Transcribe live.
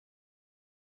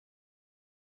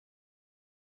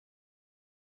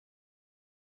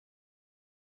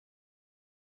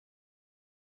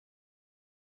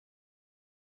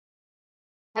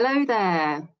Hello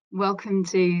there, welcome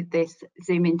to this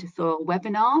Zoom into Soil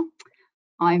webinar.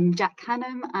 I'm Jack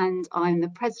Hannam and I'm the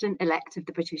President-elect of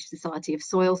the British Society of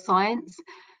Soil Science,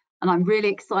 and I'm really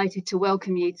excited to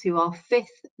welcome you to our 5th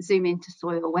Zoom into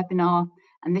Soil webinar,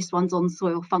 and this one's on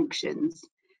soil functions.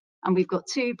 And we've got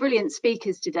two brilliant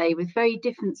speakers today with very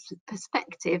different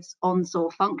perspectives on soil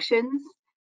functions,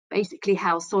 basically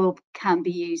how soil can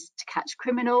be used to catch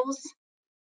criminals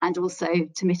and also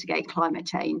to mitigate climate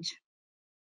change.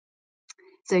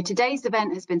 So today's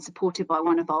event has been supported by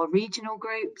one of our regional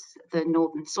groups, the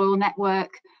Northern Soil Network,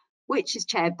 which is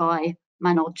chaired by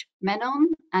Manoj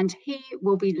Menon, and he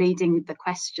will be leading the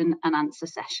question and answer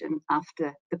session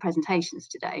after the presentations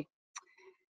today.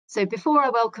 So before I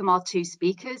welcome our two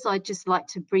speakers, I'd just like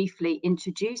to briefly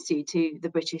introduce you to the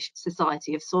British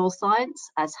Society of Soil Science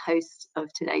as hosts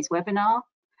of today's webinar.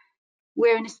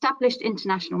 We're an established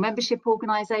international membership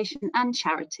organisation and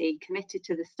charity committed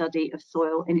to the study of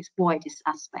soil in its widest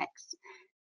aspects.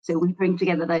 So we bring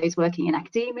together those working in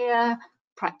academia,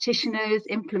 practitioners,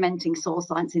 implementing soil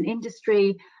science in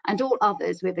industry, and all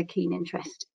others with a keen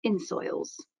interest in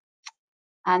soils.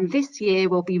 And this year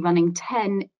we'll be running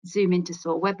 10 Zoom into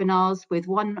Soil webinars, with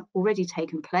one already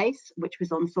taken place, which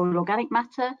was on soil organic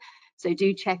matter. So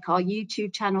do check our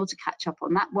YouTube channel to catch up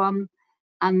on that one.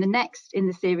 And the next in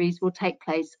the series will take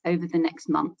place over the next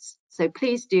months. So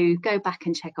please do go back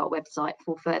and check our website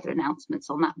for further announcements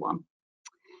on that one.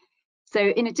 So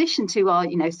in addition to our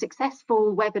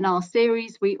successful webinar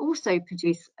series, we also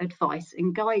produce advice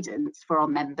and guidance for our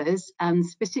members, and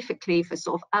specifically for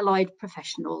sort of allied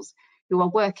professionals who are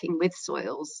working with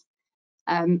soils.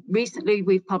 Recently,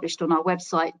 we've published on our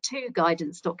website 2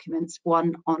 guidance documents,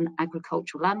 one on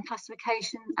agricultural land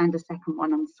classification and a second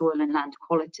one on soil and land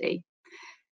quality.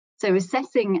 So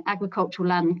assessing agricultural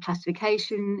land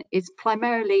classification is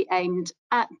primarily aimed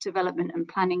at development and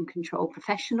planning control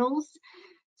professionals,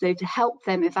 so to help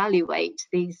them evaluate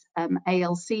these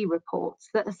ALC reports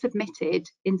that are submitted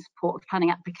in support of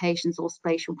planning applications or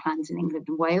spatial plans in England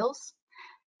and Wales.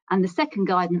 And the second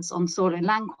guidance on soil and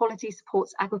land quality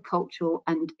supports agricultural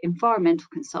and environmental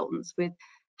consultants with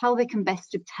how they can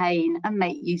best obtain and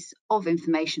make use of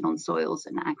information on soils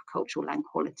and agricultural land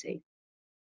quality.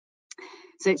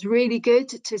 So it's really good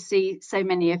to see so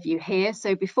many of you here.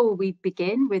 So before we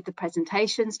begin with the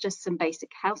presentations, just some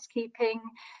basic housekeeping.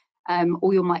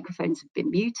 All your microphones have been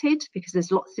muted because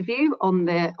there's lots of you on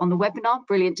the webinar.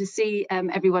 Brilliant to see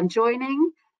everyone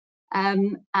joining.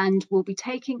 And we'll be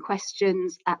taking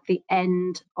questions at the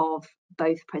end of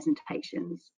both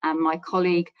presentations. And my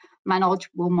colleague Manoj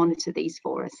will monitor these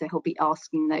for us, so he'll be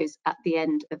asking those at the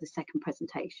end of the second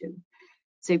presentation.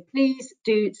 So please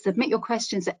do submit your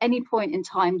questions at any point in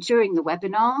time during the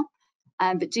webinar,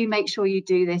 but do make sure you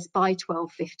do this by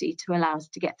 12:50 to allow us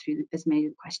to get through as many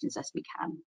questions as we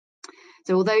can.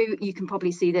 So although you can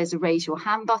probably see there's a raise your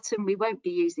hand button, we won't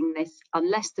be using this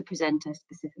unless the presenter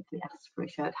specifically asks for a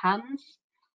show of hands.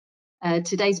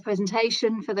 Today's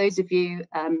presentation, for those of you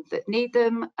that need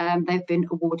them, they've been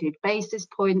awarded basis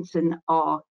points and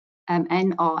are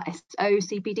NRSO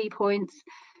CPD points.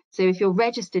 So if you're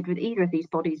registered with either of these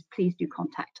bodies, please do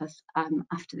contact us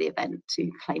after the event to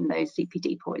claim those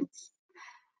CPD points.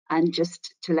 And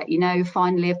just to let you know,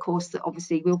 finally, of course, that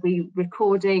obviously we'll be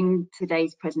recording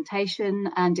today's presentation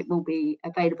and it will be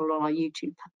available on our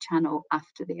YouTube channel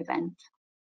after the event.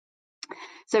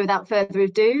 So without further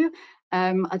ado,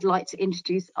 I'd like to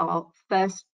introduce our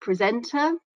first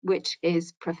presenter, which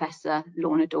is Professor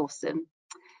Lorna Dawson.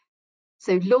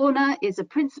 So Lorna is a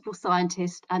principal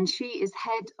scientist and she is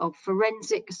head of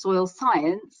forensic soil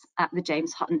science at the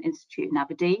James Hutton Institute in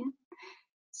Aberdeen.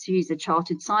 She's a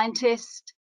chartered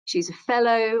scientist. She's a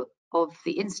fellow of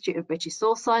the Institute of British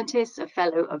Soil Scientists, a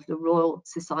fellow of the Royal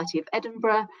Society of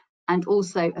Edinburgh, and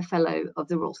also a fellow of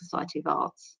the Royal Society of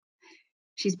Arts.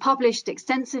 She's published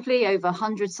extensively, over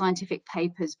 100 scientific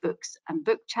papers, books, and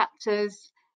book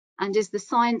chapters, and is the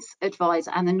science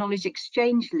advisor and the knowledge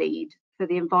exchange lead for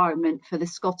the environment for the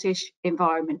Scottish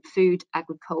Environment, Food,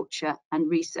 Agriculture and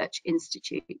Research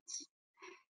Institutes.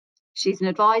 She's an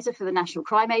advisor for the National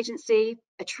Crime Agency,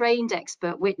 a trained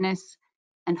expert witness,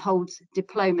 and holds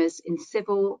diplomas in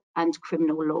civil and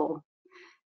criminal law.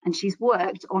 And she's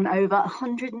worked on over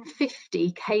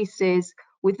 150 cases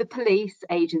with the police,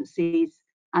 agencies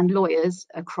and lawyers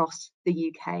across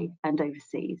the UK and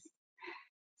overseas.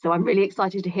 So I'm really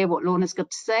excited to hear what Lorna's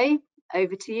got to say.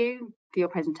 Over to you for your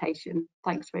presentation.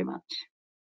 Thanks very much.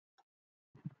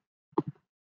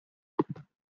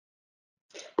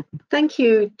 Thank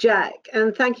you, Jack,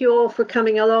 and thank you all for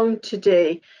coming along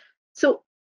today. So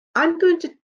I'm going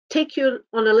to take you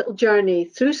on a little journey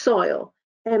through soil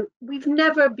We've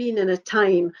never been in a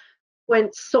time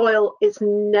when soil is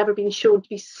never been shown to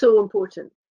be so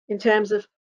important in terms of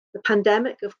the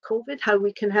pandemic of COVID, how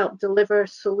we can help deliver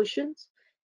solutions,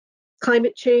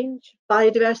 climate change,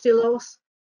 biodiversity loss,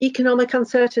 economic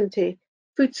uncertainty,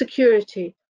 food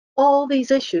security, all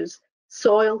these issues,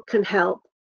 soil can help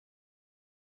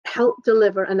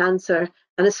deliver an answer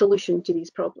and a solution to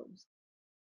these problems.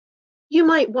 You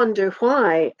might wonder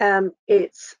why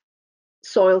it's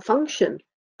soil function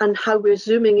and how we're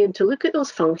zooming in to look at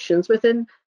those functions within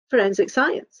forensic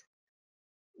science.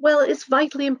 Well, it's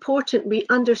vitally important we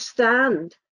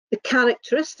understand the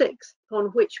characteristics on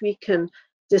which we can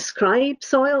describe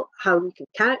soil, how we can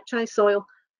characterize soil,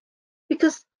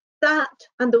 because that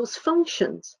and those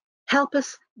functions help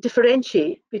us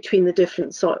differentiate between the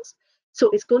different soils. So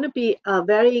it's going to be a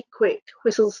very quick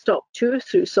whistle-stop tour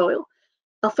through soil.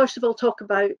 I'll first of all talk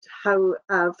about how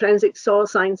forensic soil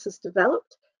science has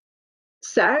developed,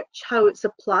 search, how it's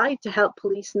applied to help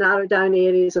police narrow down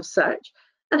areas of search,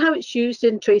 and how it's used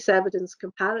in trace evidence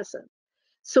comparison.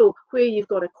 So where you've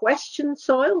got a question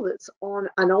soil that's on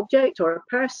an object or a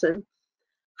person,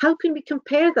 how can we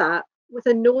compare that with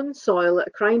a known soil at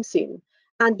a crime scene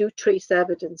and do trace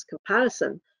evidence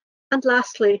comparison? And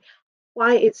lastly,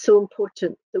 why it's so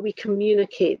important that we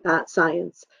communicate that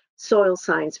science, soil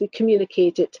science, we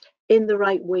communicate it in the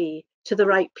right way to the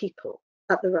right people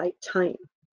at the right time.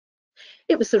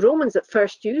 It was the Romans that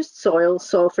first used soil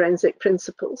forensic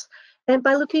principles, and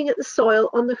by looking at the soil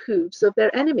on the hooves of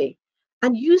their enemy.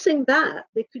 And using that,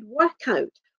 they could work out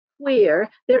where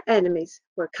their enemies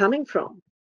were coming from.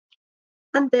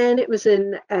 And then it was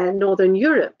in Northern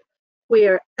Europe,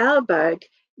 where Alberg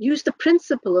used the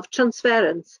principle of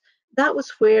transference. That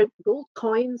was where gold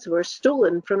coins were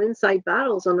stolen from inside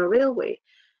barrels on a railway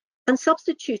and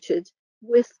substituted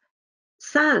with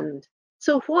sand.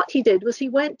 So what he did was he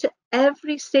went to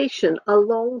every station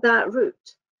along that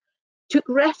route, took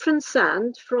reference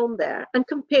sand from there and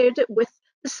compared it with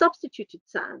the substituted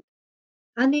sand.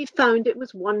 And he found it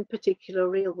was one particular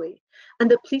railway. And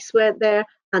the police went there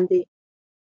and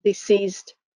they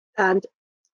seized and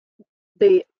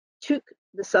they took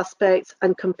the suspects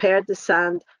and compared the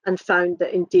sand and found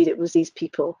that indeed it was these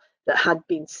people that had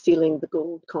been stealing the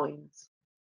gold coins.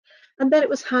 And then it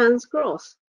was Hans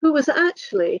Gross, who was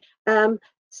actually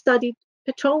studied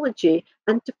petrology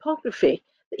and topography.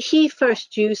 He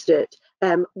first used it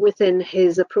within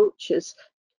his approaches.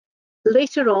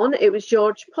 Later on, it was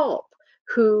George Popp,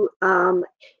 who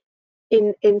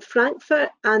in Frankfurt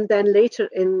and then later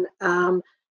in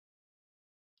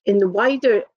the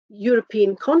wider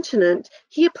European continent,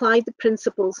 he applied the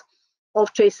principles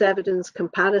of trace evidence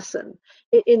comparison.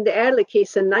 In the early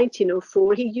case in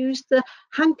 1904, he used the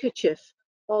handkerchief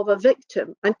of a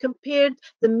victim and compared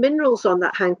the minerals on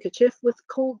that handkerchief with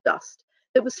coal dust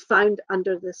that was found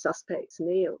under the suspect's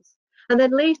nails. And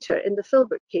then later in the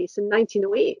Filbert case in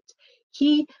 1908,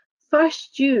 he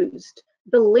first used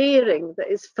the layering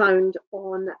that is found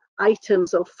on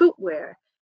items of footwear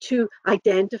to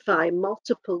identify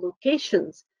multiple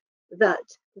locations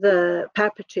that the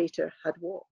perpetrator had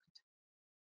walked.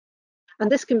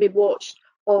 And this can be watched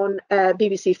on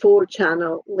BBC4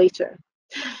 channel later.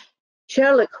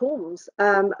 Sherlock Holmes,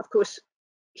 of course,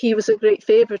 he was a great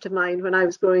favourite of mine when I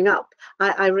was growing up.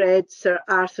 I read Sir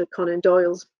Arthur Conan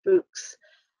Doyle's books.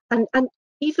 And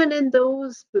even in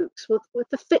those books, with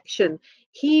the fiction,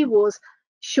 he was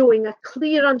showing a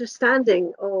clear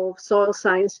understanding of soil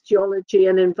science, geology,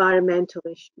 and environmental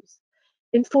issues.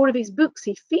 In 4 of his books,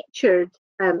 he featured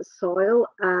soil,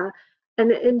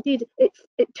 and indeed it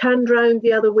turned round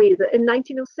the other way, that in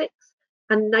 1906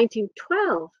 and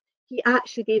 1912, he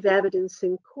actually gave evidence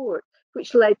in court,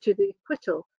 which led to the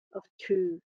acquittal of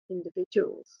 2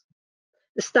 individuals.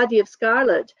 The study of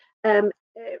scarlet,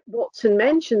 Watson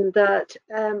mentioned that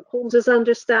Holmes's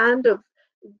understanding of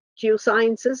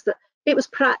geosciences, that it was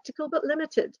practical but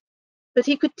limited, but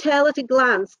he could tell at a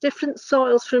glance different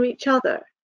soils from each other,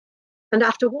 and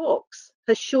after walks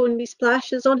has shown me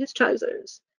splashes on his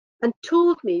trousers and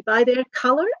told me by their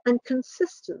colour and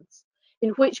consistence in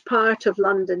which part of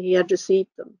London he had received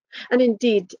them. And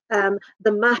indeed, the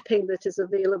mapping that is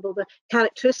available, the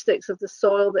characteristics of the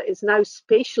soil that is now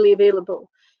spatially available,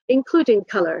 including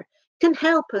colour, can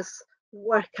help us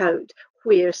work out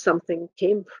where something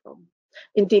came from.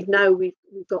 Indeed, now we've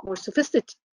got more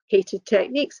sophisticated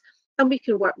techniques and we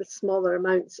can work with smaller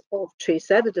amounts of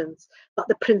trace evidence, but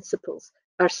the principles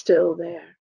are still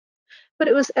there. But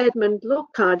it was Edmund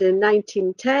Locard in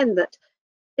 1910 that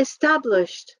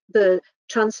established the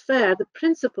transfer, the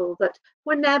principle that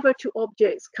whenever 2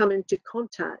 objects come into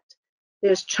contact,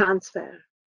 there's transfer.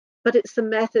 But it's the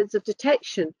methods of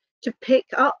detection to pick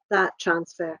up that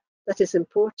transfer that is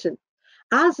important,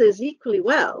 as is equally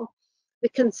well the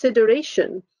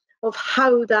consideration of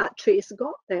how that trace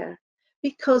got there.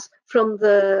 Because from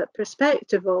the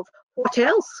perspective of what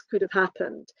else could have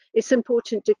happened, it's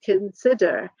important to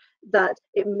consider that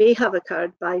it may have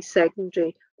occurred by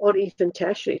secondary or even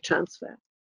tertiary transfer.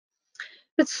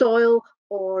 But soil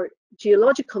or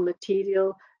geological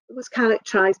material was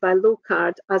characterized by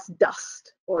Locard as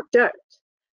dust or dirt,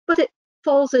 but it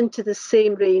falls into the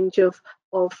same range of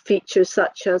features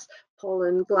such as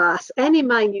pollen, glass, any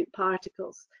minute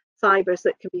particles, fibres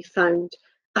that can be found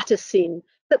at a scene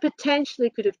that potentially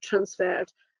could have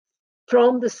transferred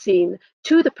from the scene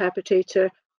to the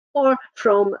perpetrator or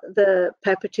from the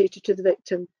perpetrator to the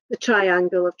victim, the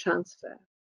triangle of transfer.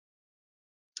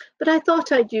 But I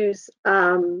thought I'd use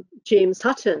James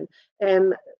Hutton,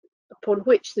 upon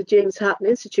which the James Hutton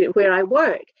Institute, where I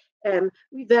work,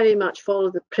 we very much follow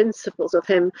the principles of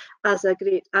him as a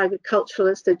great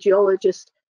agriculturalist, a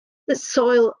geologist. The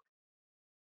soil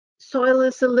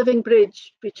is the living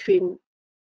bridge between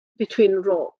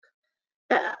rock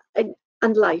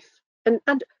and life.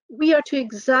 And we are to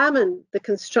examine the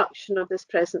construction of this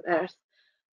present earth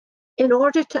in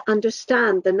order to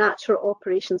understand the natural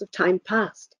operations of time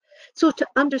past. So to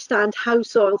understand how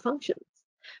soil functions.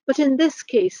 But in this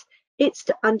case, it's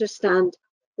to understand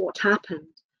what happened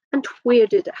and where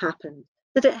did it happen,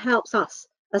 that it helps us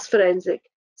as forensic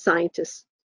scientists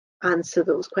answer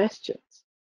those questions.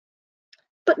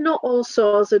 But not all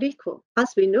soils are equal.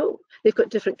 As we know, they've got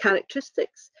different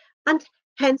characteristics and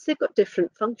hence they've got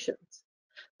different functions.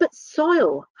 But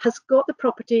soil has got the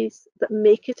properties that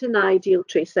make it an ideal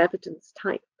trace evidence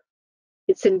type.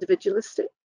 It's individualistic.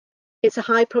 It's a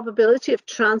high probability of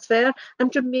transfer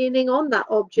and remaining on that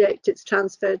object it's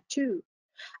transferred to.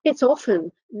 It's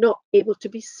often not able to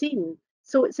be seen,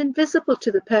 so it's invisible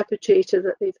to the perpetrator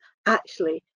that they've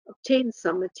actually obtained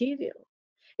some material.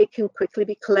 It can quickly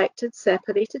be collected,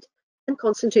 separated, and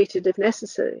concentrated if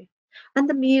necessary, and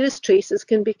the merest traces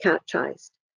can be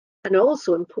characterized. And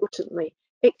also, importantly,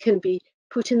 it can be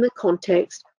put in the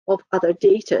context of other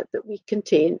data that we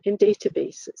contain in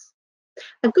databases.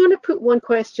 I'm going to put one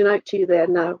question out to you there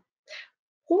now.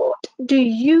 What do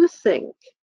you think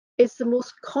is the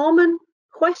most common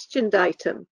questioned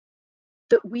item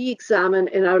that we examine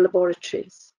in our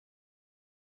laboratories?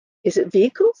 Is it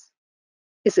vehicles?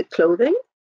 Is it clothing?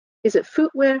 Is it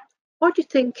footwear? Or do you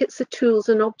think it's the tools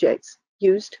and objects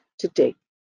used to dig?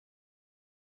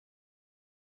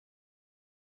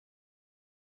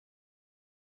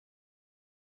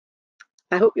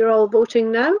 I hope you're all voting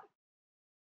now.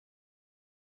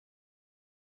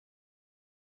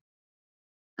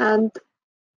 And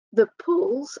the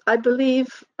polls, I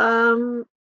believe, I'm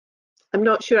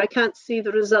not sure, I can't see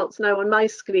the results now on my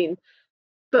screen,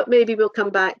 but maybe we'll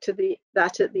come back to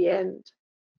that at the end.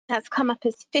 That's come up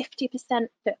as 50%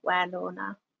 footwear,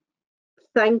 Lorna.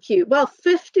 Thank you. Well,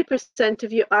 50%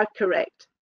 of you are correct.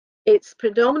 Its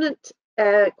predominant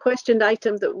questioned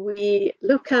item that we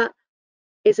look at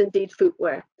is indeed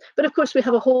footwear. But of course, we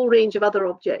have a whole range of other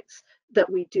objects that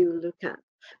we do look at.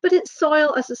 But it's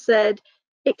soil, as I said,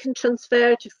 it can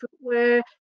transfer to footwear,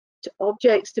 to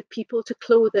objects, to people, to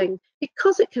clothing,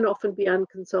 because it can often be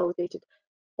unconsolidated.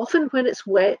 Often when it's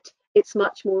wet, it's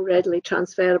much more readily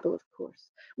transferable, of course.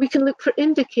 We can look for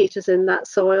indicators in that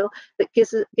soil that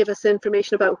give us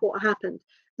information about what happened,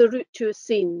 the route to a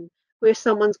scene, where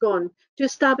someone's gone, to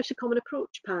establish a common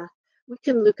approach path. We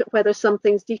can look at whether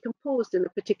something's decomposed in a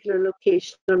particular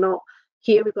location or not.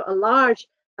 Here we've got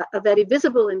a very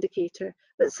visible indicator,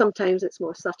 but sometimes it's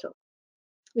more subtle.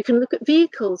 We can look at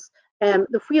vehicles,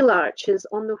 the wheel arches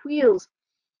on the wheels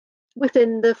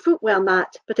within the footwell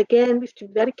mat, but again, we have to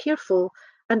be very careful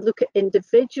and look at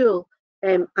individual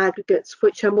aggregates,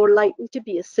 which are more likely to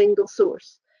be a single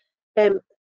source.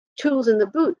 Tools in the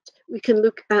boot, we can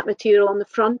look at material on the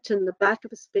front and the back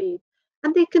of a spade,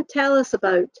 and they can tell us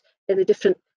about the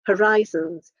different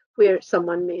horizons where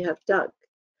someone may have dug.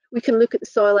 We can look at the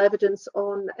soil evidence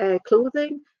on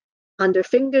clothing, under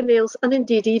fingernails, and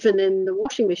indeed even in the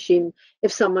washing machine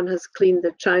if someone has cleaned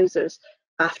their trousers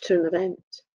after an event.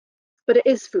 But it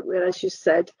is footwear, as you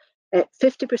said.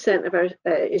 50% of our,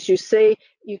 as you say,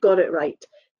 you got it right.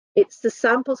 It's the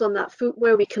samples on that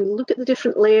footwear. We can look at the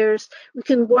different layers. We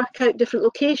can work out different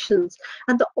locations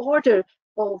and the order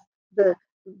of the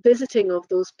visiting of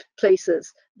those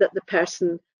places that the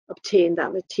person obtained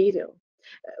that material.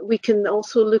 We can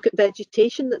also look at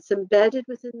vegetation that's embedded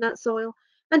within that soil.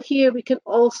 And here we can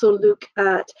also look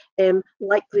at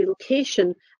likely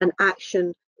location and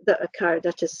action that occurred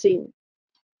at a scene.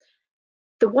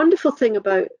 The wonderful thing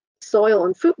about soil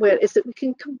and footwear is that we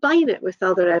can combine it with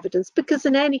other evidence, because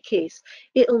in any case,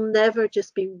 it'll never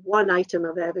just be one item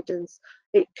of evidence.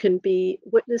 It can be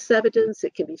witness evidence,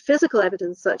 it can be physical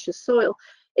evidence such as soil.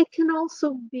 It can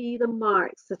also be the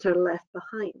marks that are left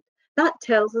behind. That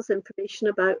tells us information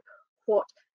about what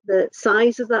the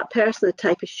size of that person, the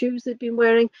type of shoes they've been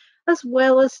wearing, as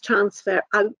well as transfer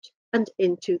out and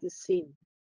into the scene.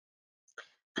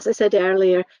 As I said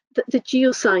earlier, the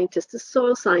geoscientist, the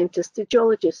soil scientist, the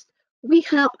geologist, we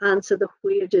help answer the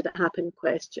where did it happen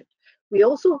question. We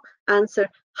also answer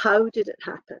how did it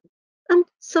happen, and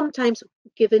sometimes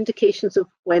give indications of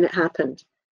when it happened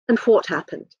and what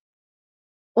happened.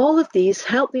 All of these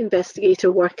help the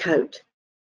investigator work out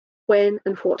when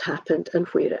and what happened and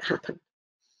where it happened.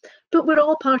 But we're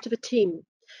all part of a team.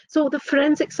 So the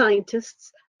forensic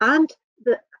scientists and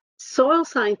the soil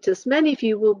scientists, many of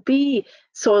you will be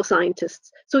soil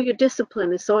scientists, so your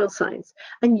discipline is soil science,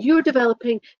 and you're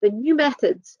developing the new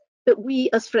methods that we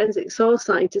as forensic soil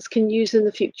scientists can use in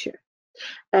the future.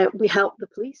 We help the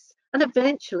police, and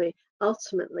eventually,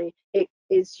 ultimately, it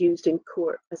is used in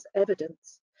court as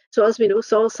evidence. So as we know,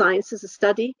 soil science is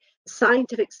a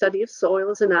scientific study of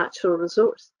soil as a natural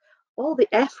resource. All the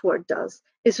F word does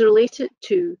is relate it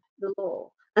to the law,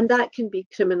 and that can be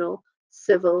criminal,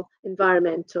 civil,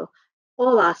 environmental,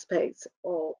 all aspects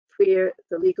of where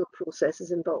the legal process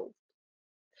is involved.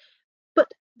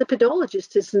 But the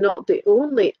pedologist is not the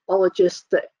only ologist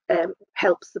that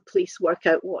helps the police work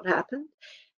out what happened.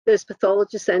 There's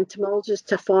pathologists,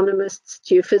 entomologists, taphonomists,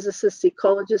 geophysicists,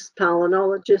 ecologists,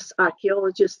 palynologists,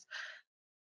 archaeologists.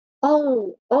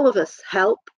 All of us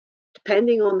help,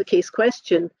 depending on the case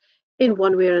question, in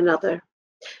one way or another.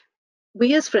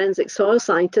 We as forensic soil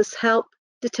scientists help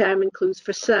determine clues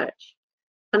for search.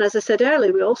 And as I said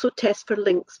earlier, we also test for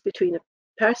links between a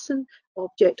person,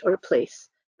 object, or a place,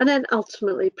 and then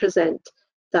ultimately present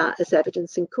that as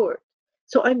evidence in court.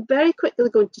 So I'm very quickly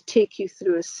going to take you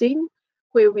through a scene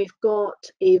where we've got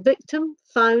a victim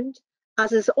found,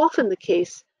 as is often the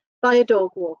case, by a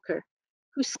dog walker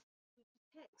who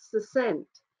detects the scent.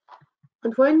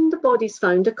 And when the body's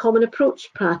found, a common approach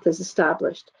path is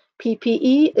established.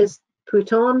 PPE is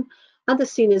put on and the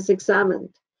scene is examined.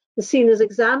 The scene is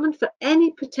examined for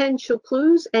any potential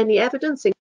clues, any evidence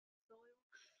in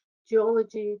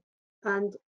geology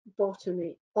and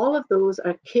botany. All of those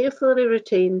are carefully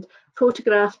retained,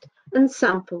 photographed and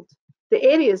sampled. The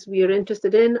areas we are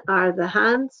interested in are the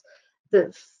hands,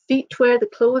 the feetwear, the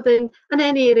clothing, and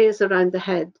any areas around the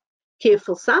head.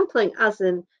 Careful sampling, as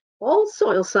in all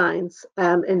soil science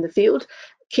in the field,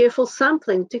 careful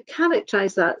sampling to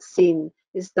characterize that scene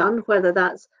is done, whether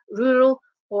that's rural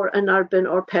or in urban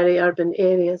or peri-urban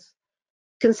areas.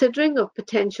 Considering of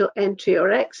potential entry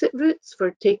or exit routes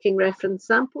for taking reference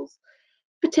samples,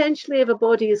 potentially if a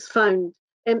body is found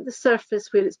at the surface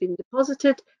where it's been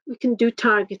deposited, we can do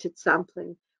targeted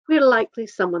sampling, where likely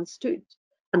someone stood.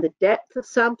 And the depth of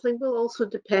sampling will also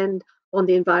depend on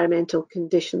the environmental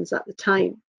conditions at the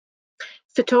time.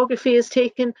 Photography is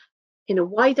taken in a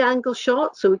wide angle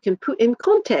shot so we can put in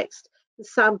context the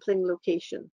sampling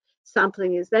location.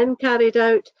 Sampling is then carried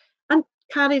out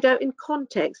in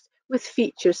context with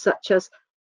features such as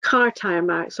car tire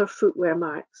marks or footwear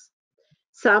marks.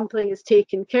 Sampling is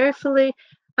taken carefully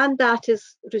and that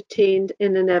is retained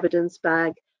in an evidence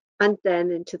bag and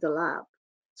then into the lab.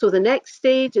 So the next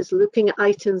stage is looking at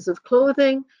items of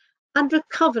clothing and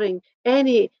recovering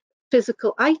any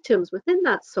physical items within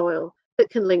that soil that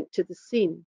can link to the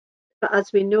scene. But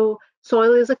as we know,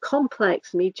 soil is a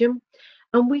complex medium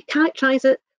and we characterize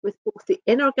it with both the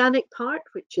inorganic part,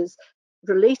 which is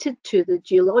related to the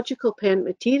geological parent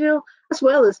material, as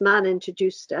well as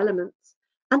man-introduced elements,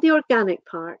 and the organic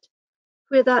part,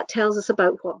 where that tells us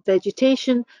about what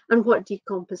vegetation and what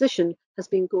decomposition has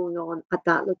been going on at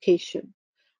that location.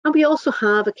 And we also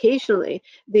have occasionally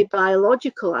the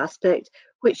biological aspect,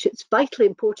 which is vitally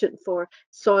important for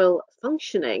soil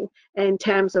functioning in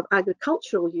terms of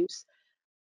agricultural use,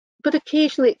 but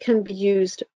occasionally it can be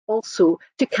used also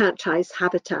to characterize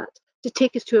habitat, to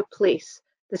take us to a place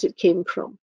that it came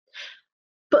from.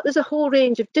 But there's a whole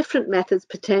range of different methods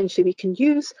potentially we can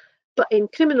use, but in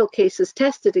criminal cases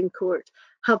tested in court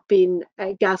have been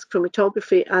gas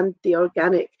chromatography and the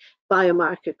organic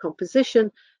biomarker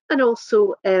composition, and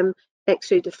also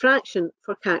X-ray diffraction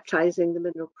for characterizing the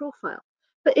mineral profile.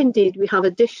 But indeed, we have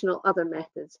additional other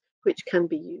methods which can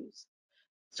be used.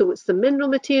 So it's the mineral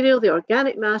material, the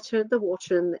organic matter, the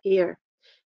water and the air.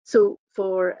 So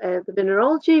for the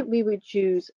mineralogy, we would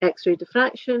use X-ray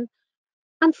diffraction,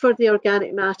 and for the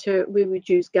organic matter, we would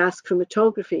use gas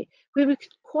chromatography, where we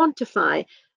could quantify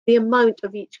the amount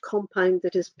of each compound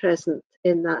that is present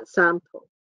in that sample.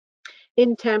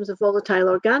 In terms of volatile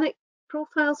organic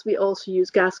profiles, we also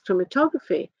use gas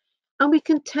chromatography, and we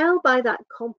can tell by that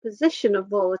composition of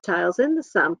volatiles in the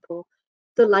sample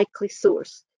the likely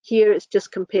source. Here it's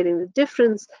just comparing the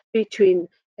difference between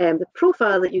the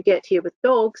profile that you get here with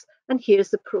dogs, and here's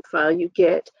the profile you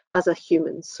get as a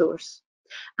human source.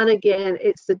 And again,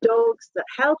 it's the dogs that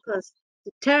help us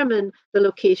determine the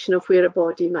location of where a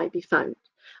body might be found.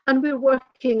 And we're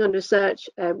working on research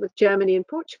with Germany and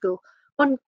Portugal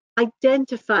on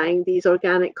identifying these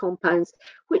organic compounds,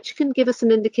 which can give us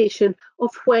an indication of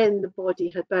when the body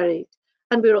had buried.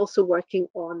 And we're also working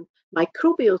on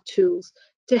microbial tools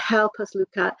to help us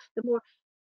look at the more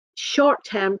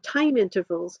short-term time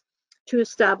intervals to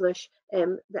establish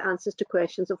the answers to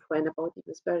questions of when a body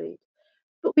was buried.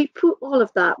 But we put all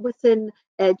of that within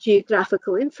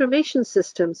geographical information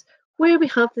systems where we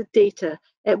have the data.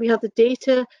 We have the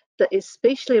data that is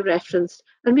spatially referenced,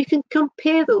 and we can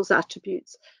compare those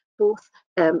attributes both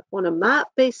on a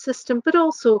map-based system, but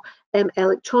also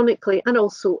electronically, and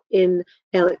also in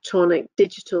electronic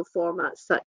digital formats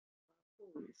such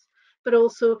as phones. But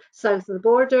also south of the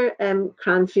border,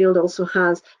 Cranfield also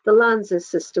has the Landsys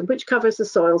system, which covers the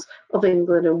soils of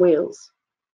England and Wales.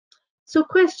 So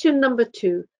question number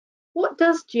 2, what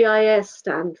does GIS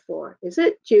stand for? Is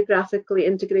it Geographically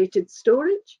Integrated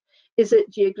Storage? Is it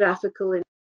Geographical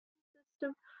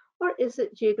System? Or is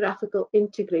it Geographical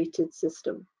Integrated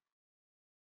System?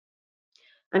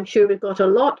 I'm sure we've got a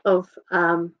lot of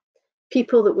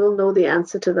people that will know the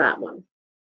answer to that one.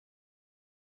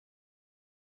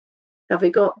 Have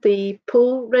we got the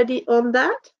poll ready on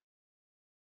that?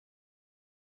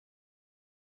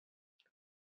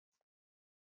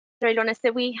 Sorry, Lorna,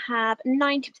 so we have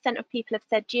 90% of people have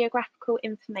said Geographical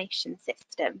Information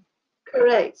System.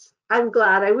 Correct. I'm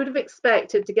glad. I would have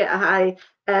expected to get a high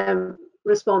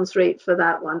response rate for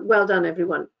that one. Well done,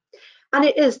 everyone. And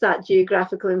it is that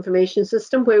geographical information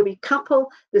system where we couple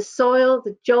the soil,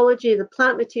 the geology, the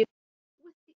plant material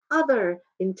with the other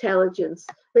intelligence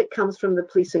that comes from the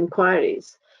police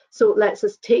inquiries. So it lets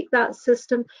us take that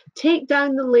system, take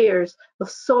down the layers of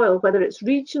soil, whether it's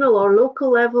regional or local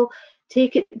level,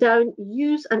 take it down,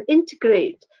 use and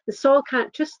integrate the soil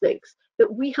characteristics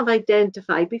that we have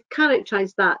identified. We've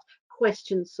characterized that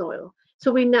question soil.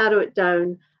 So we narrow it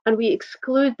down and we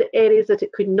exclude the areas that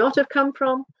it could not have come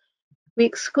from. We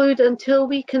exclude until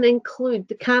we can include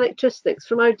the characteristics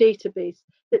from our database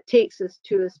that takes us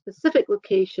to a specific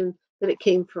location that it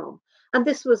came from. And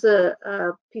this was a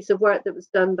piece of work that was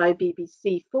done by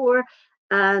BBC4,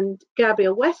 and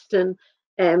Gabrielle Weston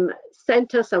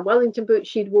sent us a Wellington boot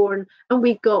she'd worn, and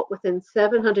we got within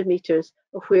 700 metres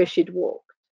of where she'd walked.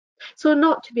 So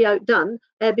not to be outdone,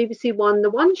 BBC One, the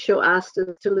One Show asked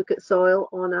us to look at soil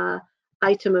on an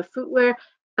item of footwear.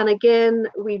 And again,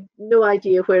 we'd no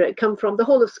idea where it come from, the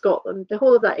whole of Scotland, the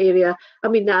whole of that area,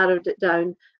 and we narrowed it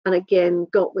down and again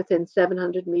got within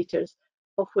 700 metres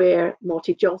of where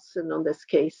Motty Johnson, on this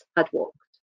case, had walked.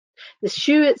 The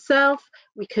shoe itself,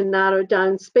 we can narrow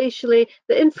down spatially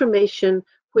the information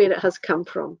where it has come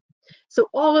from. So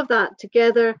all of that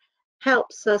together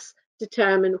helps us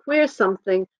determine where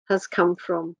something has come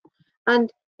from.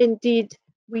 And indeed,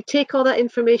 we take all that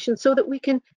information so that we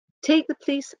can take the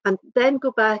police and then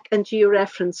go back and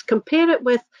georeference, compare it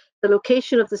with the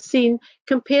location of the scene,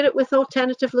 compare it with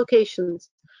alternative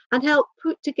locations, and help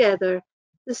put together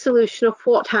the solution of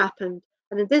what happened.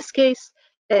 And in this case,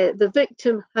 the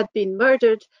victim had been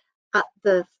murdered at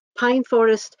the pine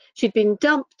forest. She'd been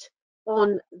dumped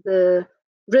on the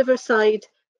riverside,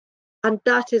 and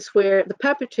that is where the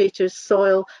perpetrator's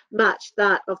soil matched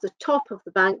that of the top of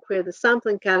the bank where the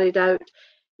sampling carried out.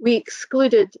 We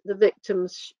excluded the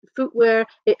victim's footwear.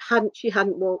 She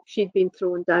hadn't walked, she'd been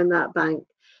thrown down that bank.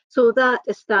 So that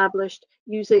established,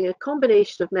 using a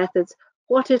combination of methods,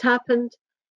 what had happened,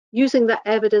 using that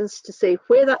evidence to say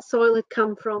where that soil had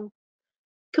come from,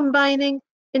 combining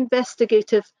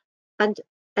investigative and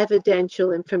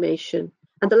evidential information.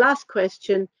 And the last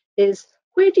question is,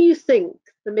 where do you think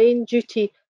the main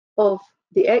duty of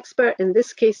the expert, in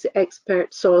this case the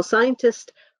expert soil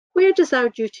scientist, where does our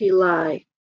duty lie?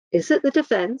 Is it the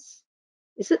defence?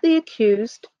 Is it the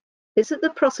accused? Is it the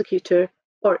prosecutor?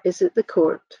 Or is it the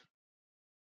court?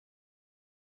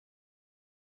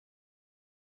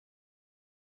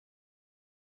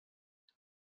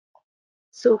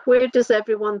 So where does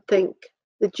everyone think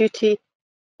the duty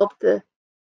of the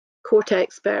court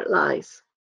expert lies?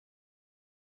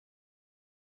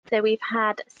 So we've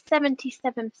had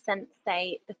 77%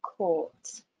 say the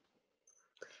court.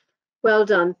 Well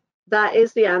done. That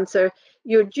is the answer.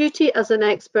 Your duty as an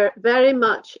expert very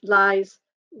much lies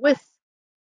with,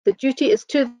 the duty is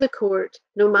to the court,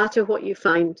 no matter what you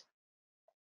find.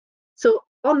 So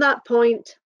on that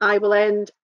point, I will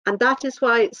end. And that is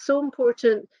why it's so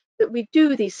important that we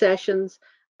do these sessions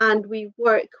and we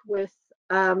work with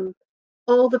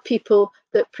all the people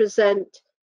that present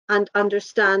and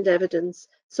understand evidence,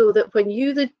 so that when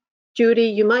you, the jury,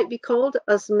 you might be called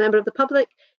as a member of the public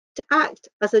to act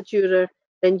as a juror,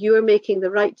 then you are making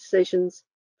the right decisions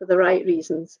for the right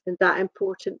reasons in that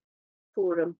important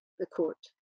forum, the court.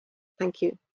 Thank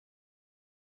you.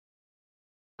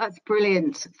 That's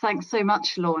brilliant. Thanks so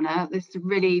much, Lorna. This is a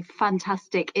really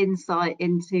fantastic insight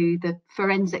into the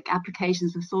forensic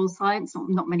applications of soil science.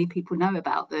 Not many people know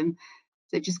about them.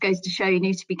 So it just goes to show you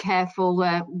need to be careful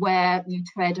where you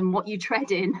tread and what you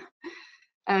tread in.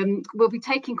 We'll be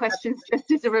taking questions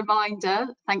just as a reminder.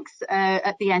 Thanks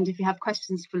at the end. If you have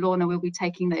questions for Lorna, we'll be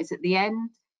taking those at the end.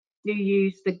 Do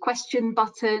use the question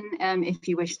button if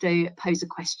you wish to pose a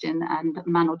question, and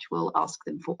Manoj will ask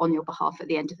them on your behalf at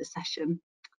the end of the session.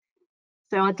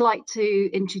 So I'd like to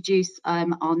introduce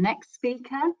our next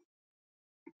speaker,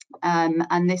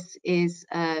 and this is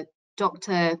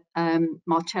Dr.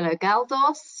 Marcelo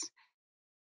Galdos.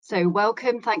 So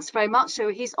welcome, thanks very much. So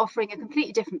he's offering a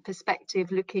completely different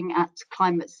perspective, looking at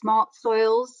climate smart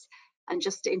soils. And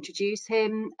just to introduce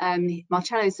him,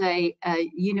 Marcelo is a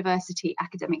university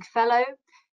academic fellow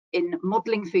in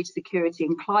modelling food security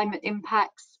and climate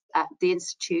impacts at the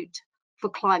Institute for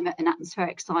Climate and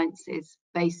Atmospheric Sciences,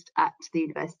 based at the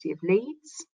University of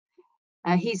Leeds.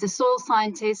 He's a soil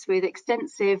scientist with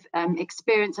extensive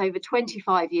experience, over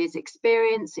 25 years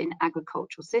experience in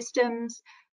agricultural systems,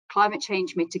 climate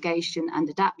change mitigation and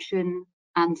adaptation,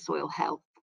 and soil health.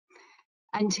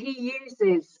 And he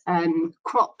uses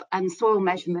crop and soil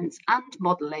measurements and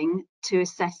modelling to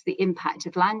assess the impact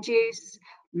of land use,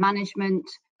 management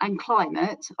and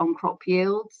climate on crop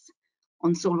yields,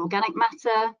 on soil organic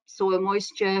matter, soil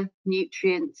moisture,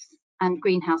 nutrients and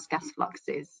greenhouse gas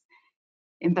fluxes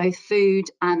in both food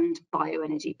and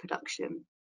bioenergy production.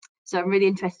 So I'm really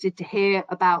interested to hear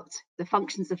about the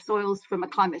functions of soils from a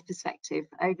climate perspective.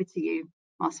 Over to you,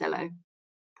 Marcelo.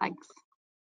 Thanks.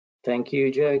 Thank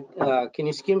you, Jack. Can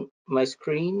you skim my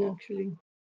screen, actually?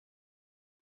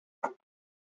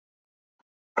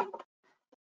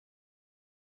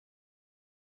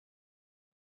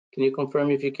 Can you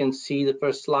confirm if you can see the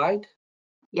first slide?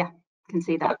 Yeah, can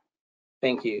see that.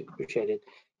 Thank you, appreciate it.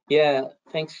 Yeah,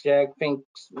 thanks, Jack. Thanks,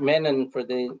 Menon, for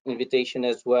the invitation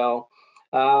as well.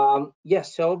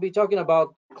 Yes, so I'll be talking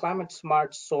about climate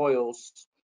smart soils,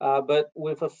 but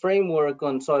with a framework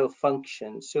on soil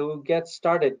function. So we'll get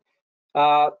started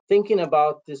thinking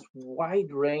about this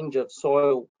wide range of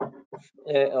soil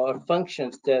or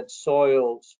functions that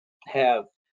soils have,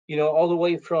 you know, all the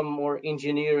way from more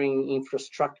engineering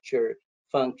infrastructure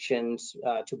functions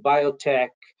to biotech,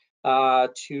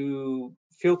 to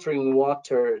filtering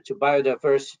water, to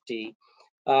biodiversity.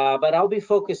 But I'll be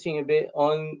focusing a bit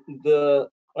on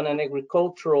an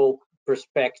agricultural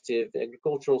perspective,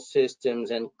 agricultural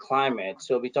systems and climate.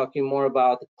 So I'll be talking more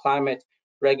about climate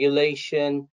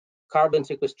regulation, carbon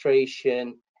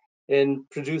sequestration, and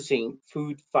producing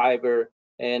food, fiber,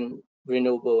 and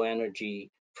renewable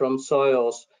energy from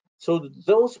soils. So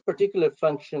those particular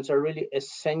functions are really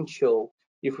essential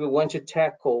if we want to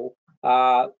tackle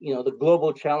you know, the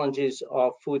global challenges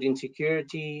of food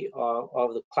insecurity,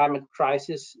 of the climate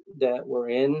crisis that we're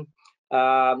in.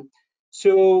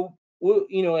 So,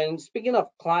 you know, and speaking of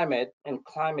climate and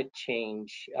climate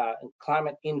change and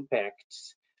climate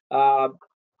impacts,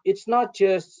 it's not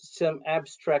just some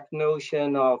abstract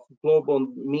notion of global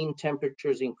mean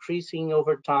temperatures increasing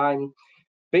over time.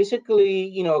 Basically,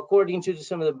 you know, according to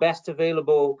some of the best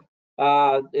available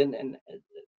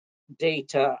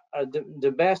data,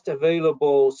 the best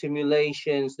available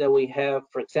simulations that we have,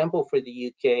 for example, for the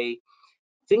UK,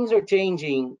 things are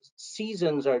changing,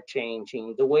 seasons are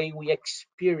changing, the way we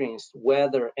experience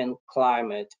weather and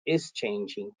climate is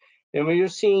changing. And we are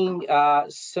seeing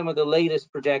some of the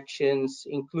latest projections,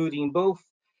 including both,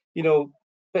 you know,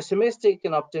 pessimistic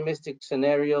and optimistic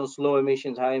scenarios, low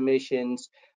emissions, high emissions.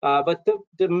 But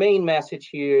the main message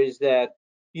here is that,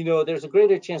 you know, there's a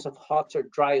greater chance of hotter,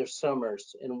 drier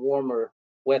summers and warmer,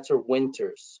 wetter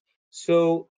winters.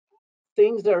 So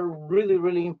things that are really,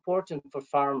 really important for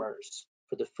farmers,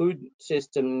 for the food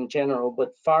system in general,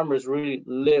 but farmers really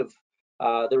live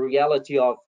the reality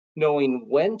of knowing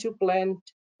when to plant,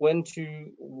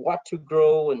 what to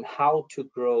grow and how to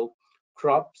grow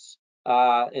crops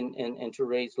and to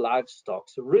raise livestock.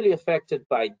 So really affected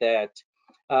by that.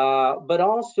 But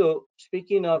also,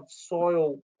 speaking of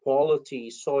soil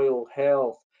quality, soil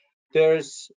health,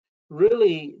 there's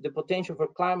really the potential for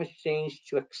climate change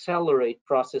to accelerate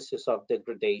processes of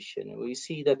degradation. And we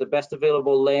see that the best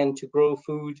available land to grow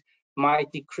food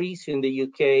might decrease in the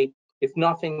UK if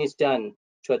nothing is done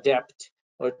to adapt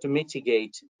or to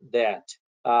mitigate that,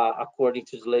 according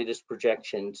to the latest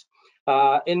projections.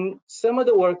 In some of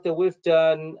the work that we've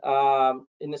done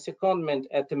in the secondment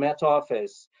at the Met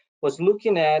Office was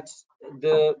looking at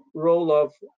the role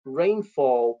of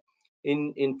rainfall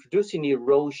in producing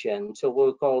erosion, so what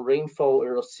we call rainfall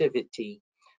erosivity,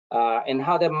 and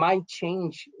how that might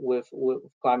change with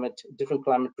different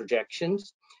climate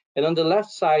projections. And on the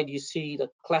left side, you see the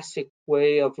classic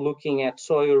way of looking at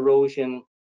soil erosion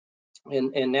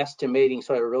and estimating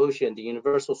soil erosion, the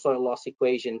universal soil loss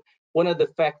equation. One of the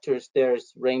factors there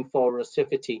is rainfall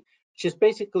erosivity, which is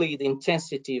basically the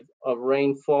intensity of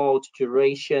rainfall,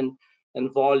 duration,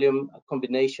 and volume, a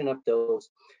combination of those.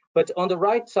 But on the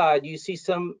right side, you see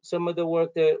some of the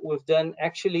work that we've done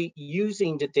actually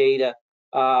using the data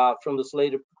from this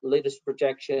latest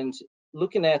projections,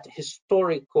 looking at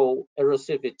historical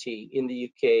erosivity in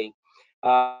the UK.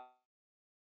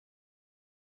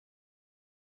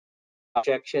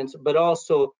 Projections, but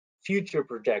also future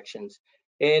projections.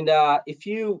 And if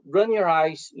you run your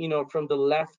eyes, from the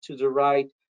left to the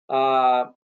right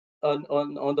on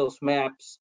those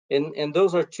maps, and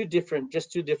those are two different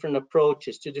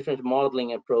approaches, two different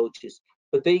modeling approaches,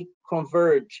 but they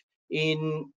converge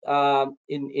in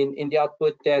the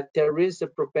output that there is a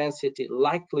propensity,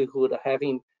 likelihood of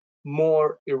having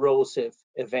more erosive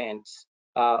events,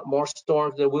 more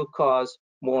storms that will cause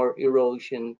more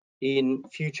erosion in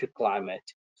future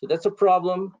climate. So that's a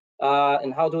problem.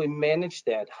 And how do we manage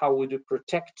that? How would we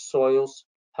protect soils?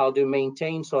 How do we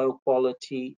maintain soil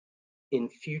quality in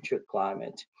future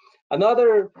climate?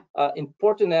 Another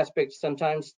important aspect,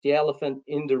 sometimes the elephant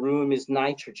in the room, is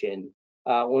nitrogen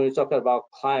when we're talking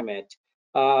about climate.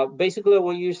 Basically,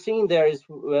 what you're seeing there is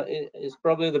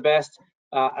probably the best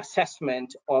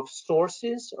assessment of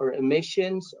sources or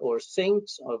emissions or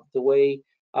sinks of the way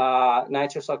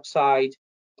nitrous oxide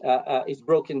is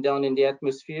broken down in the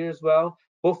atmosphere as well,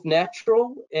 both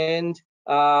natural and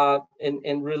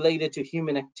related to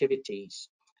human activities.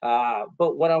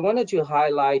 But what I wanted to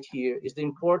highlight here is the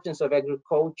importance of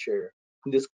agriculture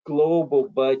in this global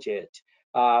budget.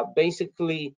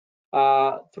 Basically,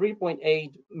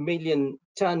 3.8 million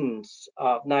tons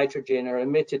of nitrogen are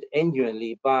emitted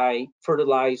annually by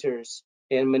fertilizers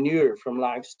and manure from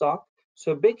livestock.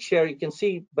 So a big share, you can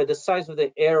see by the size of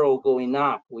the arrow going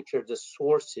up, which are the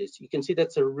sources, you can see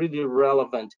that's a really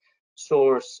relevant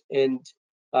source, and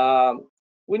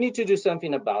we need to do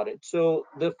something about it. So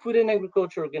the Food and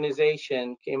Agriculture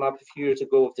Organization came up a few years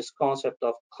ago with this concept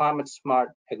of climate smart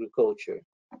agriculture,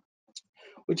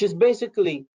 which is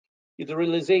basically the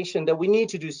realization that we need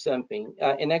to do something,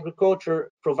 and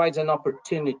agriculture provides an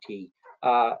opportunity.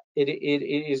 It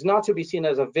is not to be seen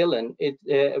as a villain,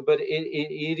 but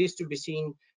it is to be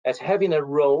seen as having a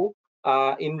role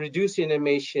in reducing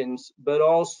emissions, but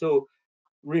also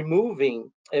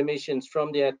removing emissions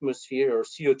from the atmosphere, or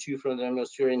CO2 from the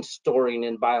atmosphere, and storing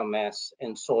in biomass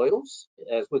and soils,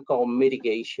 as we call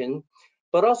mitigation,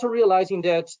 but also realizing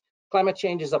that climate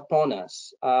change is upon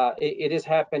us. It is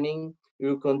happening, it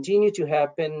will continue to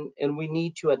happen, and we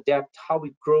need to adapt how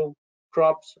we grow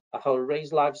crops, how we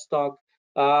raise livestock,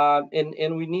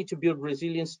 and we need to build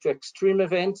resilience to extreme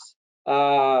events,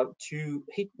 to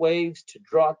heat waves, to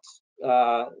droughts,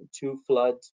 to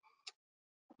floods.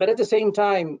 But at the same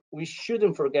time, we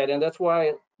shouldn't forget, and that's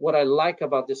why what I like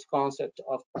about this concept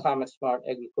of climate smart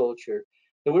agriculture,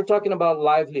 that we're talking about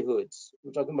livelihoods,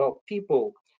 we're talking about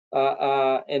people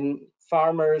and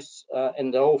farmers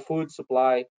and the whole food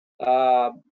supply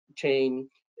chain.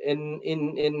 And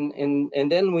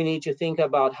then we need to think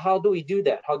about how do we do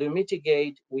that? How do we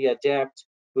mitigate, we adapt,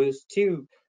 we still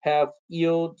have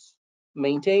yields,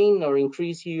 maintain or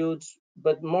increase yields,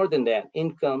 but more than that,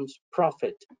 incomes,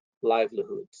 profit,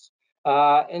 livelihoods.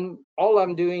 And all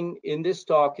I'm doing in this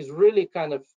talk is really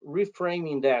kind of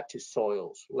reframing that to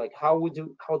soils, like how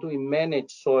do we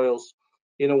manage soils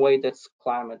in a way that's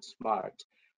climate smart.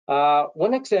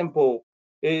 One example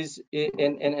is,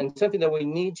 and something that we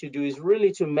need to do is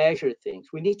really to measure things.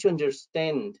 We need to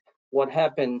understand what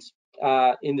happens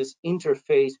in this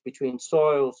interface between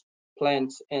soils,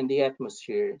 plants, and the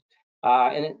atmosphere.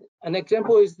 And an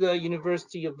example is the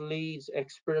University of Leeds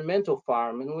experimental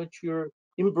farm, in which you're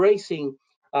embracing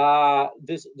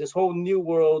this whole new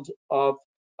world of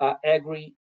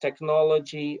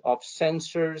agri-technology, of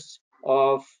sensors,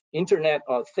 of Internet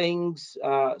of Things.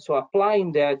 So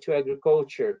applying that to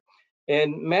agriculture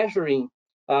and measuring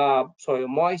soil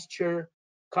moisture,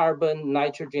 carbon,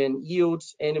 nitrogen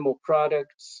yields, animal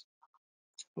products,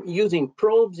 using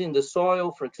probes in the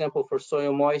soil, for example, for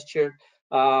soil moisture,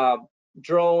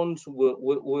 drones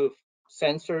with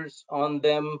sensors on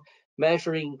them,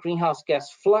 measuring greenhouse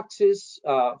gas fluxes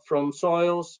from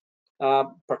soils,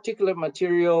 particulate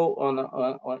material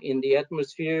in the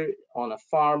atmosphere on a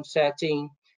farm setting,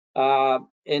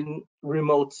 and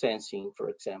remote sensing, for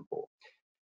example.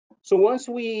 So once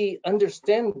we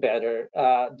understand better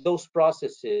those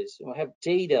processes, we have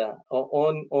data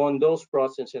on those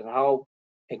processes and how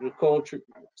agricultural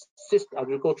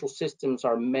systems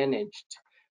are managed.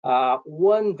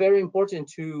 One very important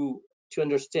to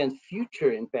understand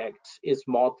future impacts is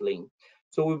modeling.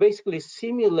 So we basically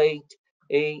simulate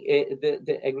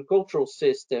the agricultural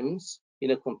systems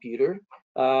in a computer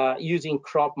using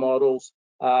crop models,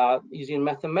 using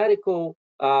mathematical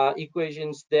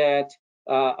equations that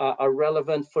are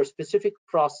relevant for specific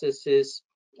processes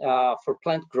for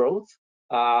plant growth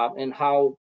and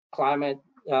how climate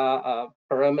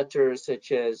parameters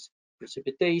such as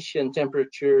precipitation,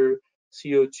 temperature,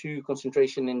 CO2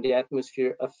 concentration in the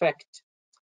atmosphere affect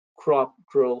crop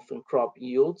growth and crop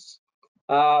yields.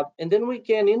 And then we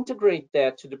can integrate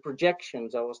that to the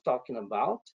projections I was talking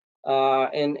about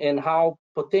and how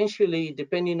potentially,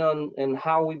 depending on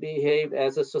how we behave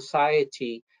as a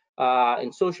society,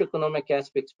 in socioeconomic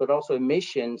aspects, but also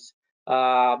emissions.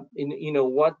 What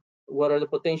are the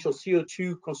potential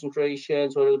CO2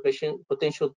 concentrations, what are the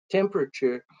potential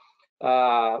temperature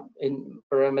and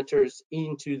parameters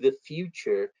into the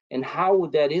future, and how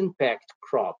would that impact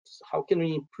crops? How can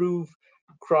we improve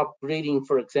crop breeding,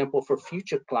 for example, for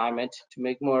future climate to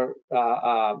make more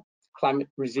climate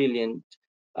resilient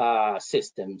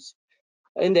systems?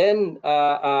 And then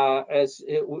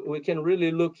we can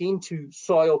really look into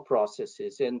soil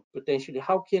processes and potentially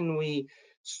how can we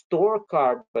store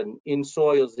carbon in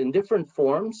soils in different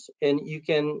forms. And you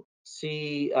can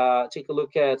see, take a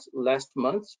look at last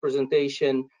month's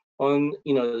presentation on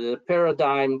the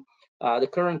paradigm, the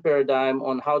current paradigm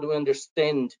on how to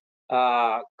understand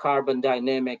carbon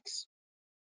dynamics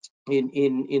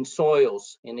in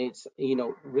soils, and it's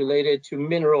related to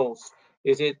minerals.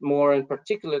 Is it more in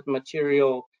particulate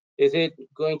material? Is it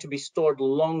going to be stored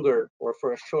longer or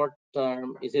for a short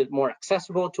term? Is it more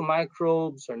accessible to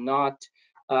microbes or not?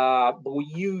 But we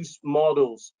use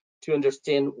models to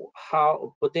understand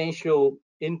how potential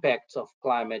impacts of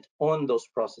climate on those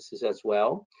processes as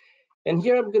well. And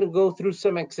here I'm going to go through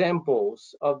some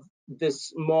examples of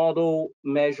this model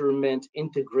measurement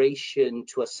integration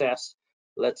to assess,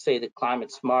 let's say, the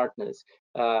climate smartness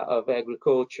of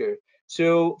agriculture.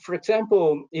 So, for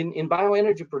example, in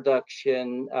bioenergy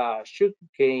production,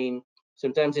 sugarcane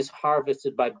sometimes is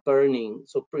harvested by burning.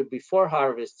 So before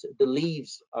harvest, the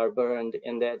leaves are burned,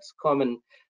 and that's common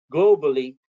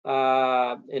globally.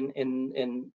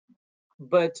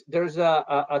 But there's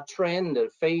a trend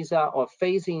of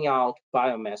phasing out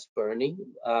biomass burning,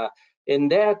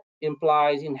 and that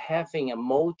implies in having a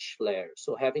mulch layer,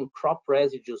 so having crop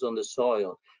residues on the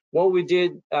soil. What we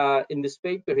did in this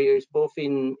paper here is both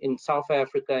in South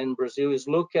Africa and Brazil is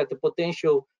look at the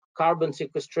potential carbon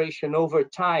sequestration over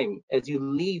time as you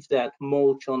leave that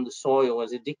mulch on the soil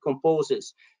as it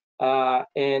decomposes.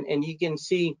 And you can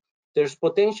see there's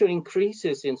potential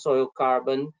increases in soil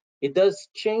carbon. It does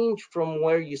change from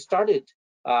where you started.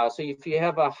 So if you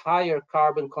have a higher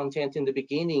carbon content in the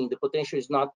beginning, the potential is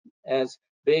not as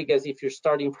big as if you're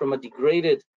starting from a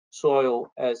degraded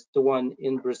soil as the one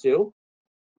in Brazil.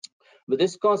 But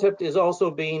this concept is also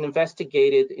being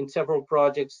investigated in several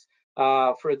projects,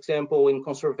 for example, in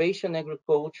conservation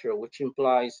agriculture, which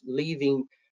implies leaving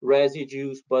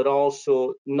residues, but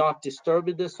also not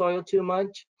disturbing the soil too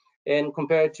much, and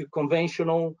compared to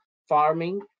conventional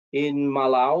farming in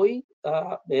Malawi,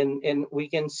 and we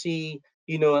can see,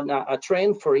 a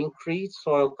trend for increased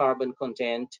soil carbon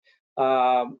content.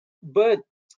 But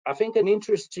I think an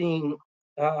interesting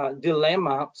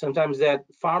dilemma sometimes that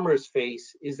farmers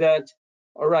face is that,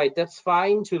 all right, that's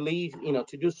fine to leave,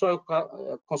 to do soil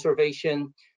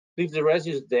conservation, leave the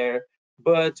residues there,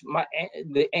 but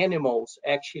the animals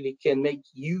actually can make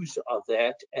use of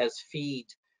that as feed.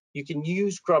 You can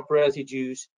use crop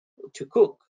residues to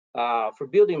cook for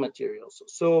building materials.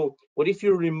 So what if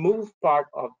you remove part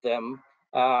of them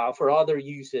for other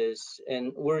uses?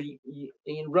 And we're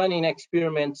running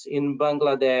experiments in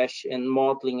Bangladesh and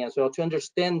modeling as well to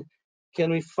understand,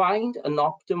 can we find an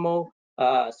optimal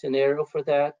scenario for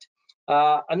that?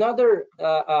 Another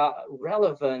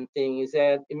relevant thing is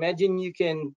that imagine you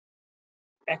can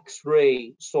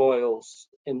X-ray soils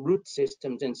and root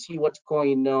systems and see what's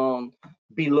going on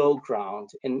below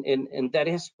ground, and that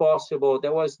is possible.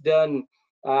 That was done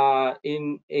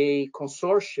in a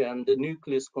consortium, the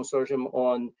Nucleus Consortium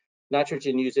on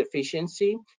Nitrogen Use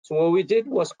Efficiency. So what we did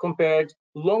was compared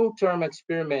long-term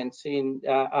experiments in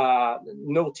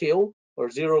no-till or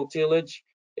zero tillage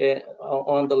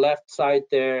on the left side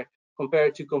there,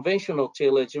 compared to conventional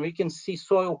tillage, and we can see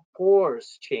soil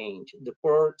pores change, the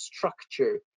pore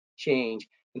structure change.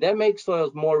 And that makes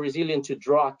soils more resilient to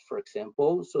drought, for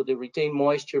example, so they retain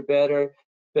moisture better,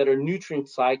 better nutrient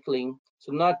cycling,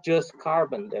 so not just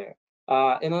carbon there.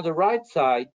 And on the right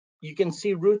side, you can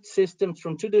see root systems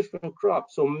from two different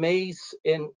crops, so maize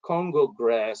and Congo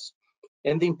grass,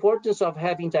 and the importance of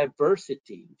having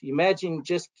diversity. Imagine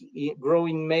just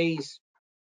growing maize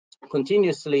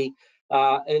continuously,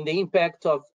 and the impact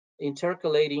of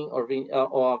intercalating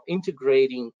or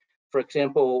integrating, for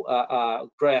example,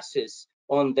 grasses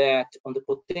on that, on the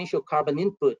potential carbon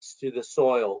inputs to the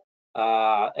soil,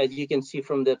 as you can see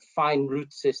from the fine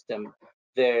root system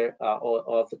there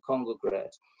of the Congo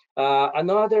grass.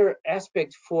 Another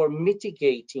aspect for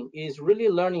mitigating is really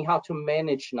learning how to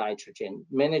manage nitrogen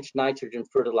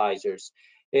fertilizers.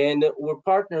 And we're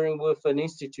partnering with an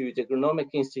institute, Agronomic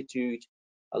Institute,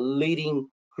 a leading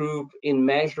group in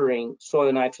measuring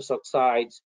soil nitrous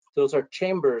oxides. Those are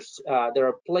chambers that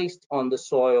are placed on the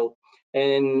soil,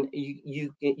 and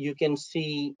you can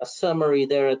see a summary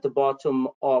there at the bottom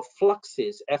of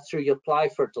fluxes after you apply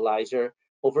fertilizer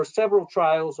over several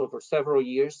trials, over several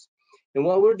years. And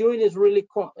what we're doing is really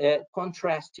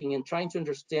contrasting and trying to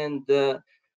understand the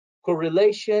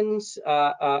correlations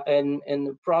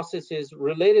and processes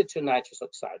related to nitrous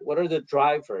oxide. What are the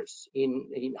drivers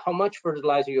in how much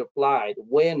fertilizer you applied,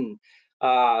 when,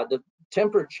 the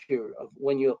temperature of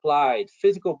when you applied,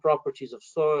 physical properties of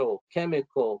soil,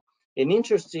 chemical, and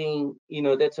interesting,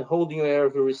 that's a whole new area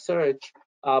of research,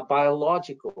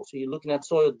 biological. So you're looking at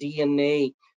soil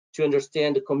DNA to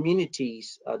understand the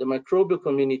communities, the microbial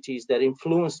communities that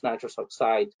influence nitrous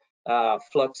oxide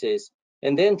fluxes,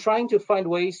 and then trying to find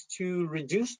ways to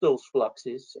reduce those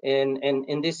fluxes. And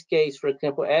in this case, for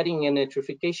example, adding a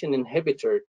nitrification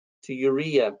inhibitor to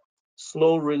urea,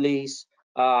 slow release,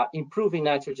 improving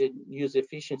nitrogen use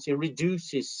efficiency,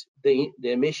 reduces the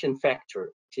emission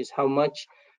factor, which is how much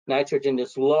nitrogen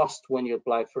is lost when you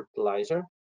apply fertilizer.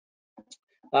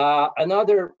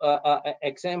 Another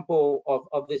example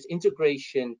of this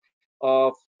integration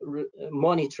of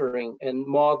monitoring and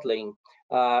modeling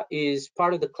is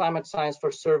part of the Climate Science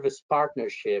for Service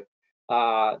partnership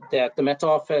that the Met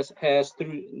Office has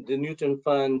through the Newton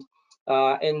Fund.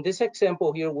 In this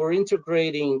example here, we're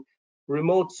integrating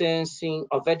remote sensing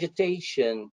of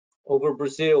vegetation over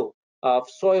Brazil, of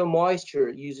soil moisture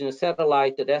using a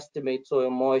satellite that estimates soil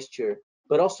moisture,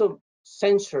 but also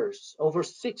sensors, over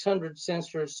 600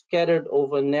 sensors scattered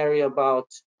over an area about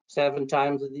 7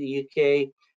 times the UK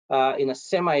in a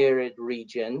semi-arid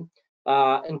region,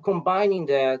 and combining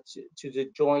that to the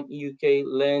joint UK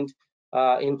land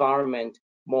environment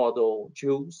model,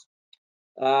 JUICE.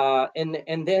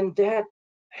 And then that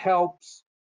helps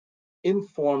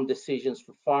inform decisions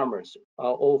for farmers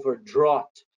over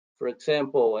drought, for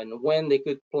example, and when they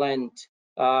could plant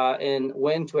and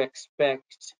when to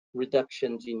expect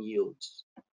reductions in yields.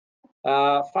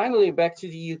 Finally, back to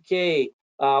the UK,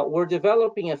 we're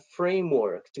developing a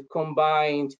framework to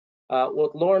combine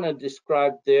what Lorna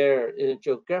described there,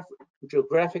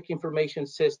 geographic information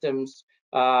systems,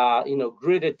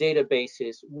 gridded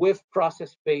databases with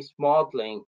process-based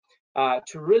modeling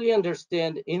to really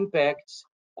understand impacts,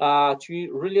 to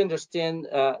really understand,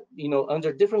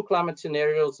 under different climate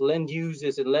scenarios, land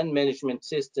uses and land management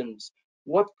systems,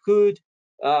 what could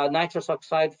nitrous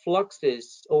oxide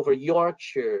fluxes over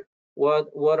Yorkshire,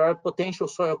 what are potential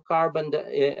soil carbon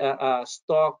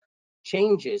stock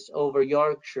changes over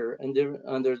Yorkshire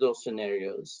under those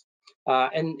scenarios,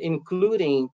 and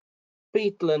including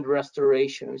peatland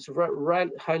restoration. It's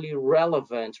highly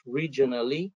relevant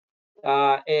regionally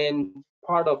and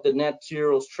part of the net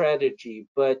zero strategy,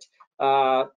 but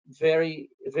very,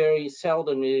 very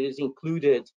seldom it is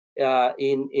included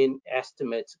in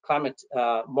estimates. Climate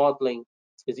modeling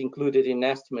is included in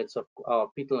estimates of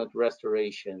peatland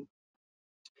restoration.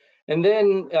 And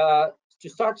then to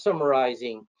start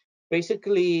summarizing,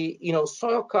 basically,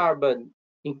 soil carbon,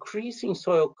 increasing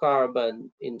soil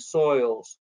carbon in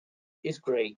soils is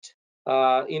great.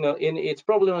 And it's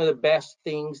probably one of the best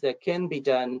things that can be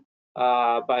done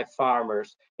by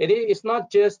farmers. It's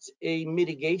not just a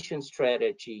mitigation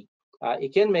strategy.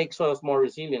 It can make soils more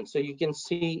resilient. So you can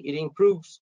see it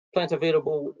improves plant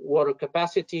available water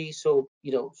capacity. So,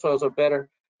 soils are better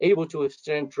able to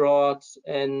withstand droughts,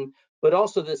 but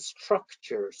also the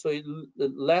structure. So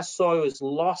less soil is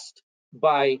lost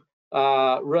by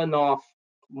runoff,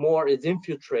 more is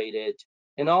infiltrated,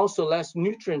 and also less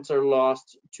nutrients are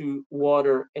lost to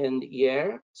water and the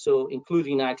air, so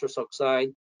including nitrous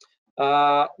oxide.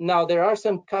 Now, there are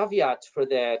some caveats for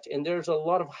that, and there's a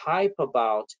lot of hype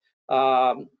about,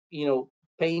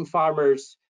 paying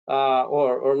farmers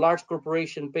or large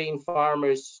corporation paying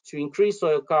farmers to increase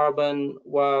soil carbon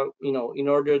while, in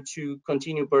order to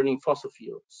continue burning fossil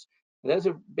fuels. And that's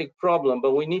a big problem,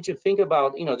 but we need to think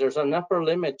about, there's an upper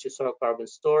limit to soil carbon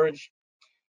storage.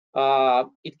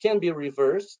 It can be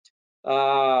reversed.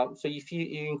 So if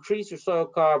you increase your soil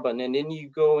carbon and then you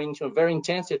go into a very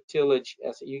intensive tillage,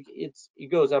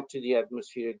 it goes up to the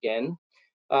atmosphere again.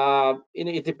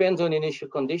 It depends on initial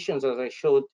conditions, as I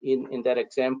showed in that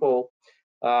example,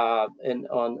 and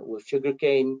with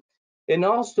sugarcane. And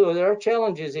also there are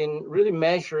challenges in really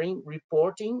measuring,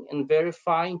 reporting, and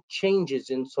verifying changes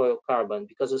in soil carbon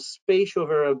because of spatial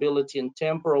variability and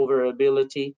temporal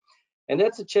variability. And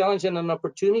that's a challenge and an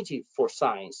opportunity for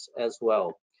science as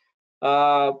well.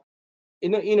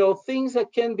 Things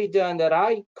that can be done that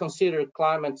I consider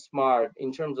climate smart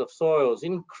in terms of soils,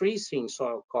 increasing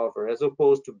soil cover as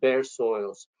opposed to bare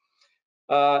soils,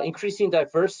 increasing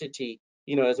diversity,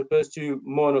 as opposed to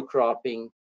monocropping,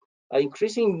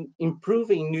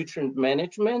 improving nutrient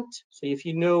management. So if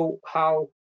you know how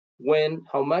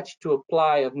much to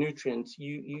apply of nutrients,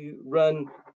 you run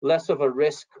less of a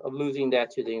risk of losing that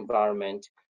to the environment.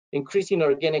 Increasing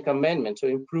organic amendment, so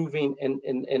improving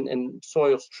and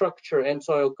soil structure and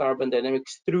soil carbon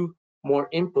dynamics through more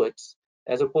inputs,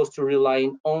 as opposed to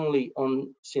relying only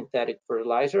on synthetic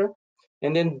fertilizer.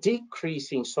 And then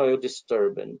decreasing soil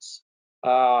disturbance.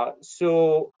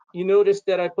 So you notice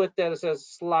that I put that as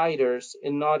sliders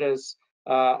and not as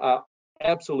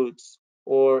absolutes,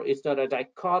 or it's not a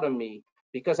dichotomy,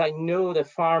 because I know that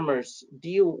farmers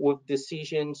deal with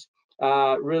decisions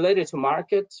related to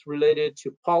markets, related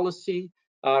to policy,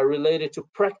 related to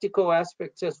practical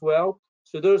aspects as well.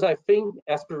 So those, I think,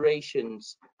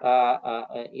 aspirations,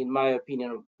 in my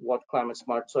opinion, of what climate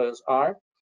smart soils are.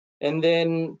 And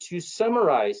then to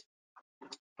summarize,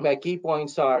 my key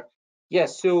points are,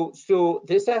 yes, so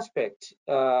this aspect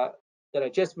that I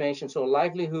just mentioned, so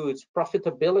livelihoods,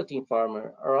 profitability in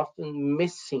farmer are often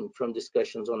missing from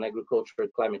discussions on agriculture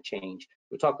and climate change.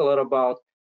 We talk a lot about,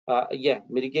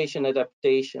 mitigation,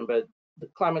 adaptation, but the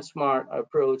climate smart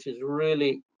approach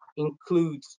really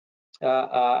includes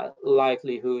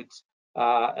livelihoods,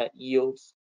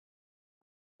 yields.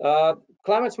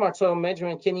 Climate smart soil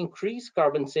management can increase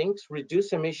carbon sinks,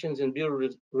 reduce emissions, and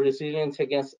build resilience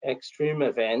against extreme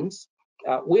events,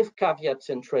 with caveats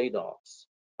and trade-offs.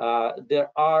 There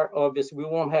are obviously, we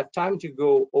won't have time to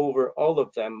go over all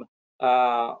of them,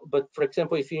 but for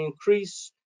example, if you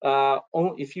increase,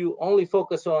 if you only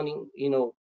focus on,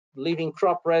 leaving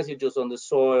crop residues on the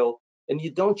soil and you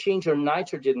don't change your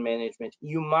nitrogen management,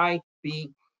 you might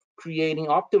be creating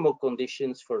optimal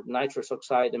conditions for nitrous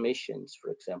oxide emissions,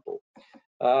 for example.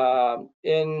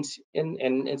 And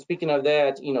speaking of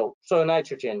that, soil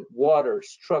nitrogen, water,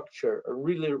 structure are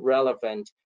really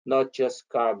relevant, not just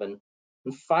carbon.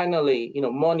 And finally,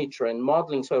 monitor and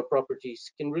modeling soil properties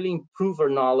can really improve our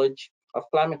knowledge of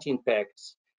climate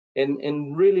impacts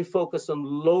and really focus on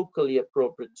locally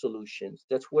appropriate solutions.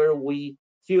 That's where we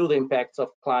feel the impacts of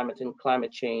climate and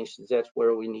climate change. That's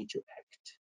where we need to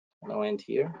act. And I'll end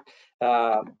here.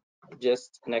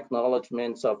 Just an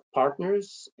acknowledgement of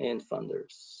partners and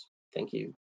funders. Thank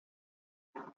you.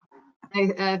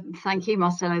 Thank you,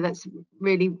 Marcelo. That's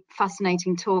really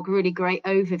fascinating talk, really great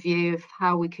overview of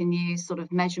how we can use sort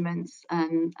of measurements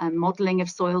and modelling of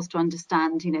soils to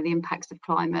understand, the impacts of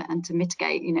climate and to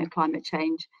mitigate, climate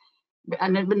change.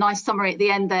 And a nice summary at the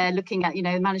end there, looking at,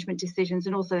 management decisions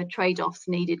and also the trade-offs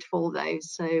needed for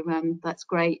those. So that's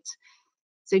great.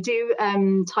 So do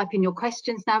type in your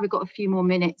questions now. We've got a few more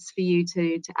minutes for you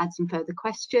to add some further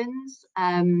questions.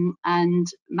 And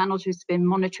Manoj has been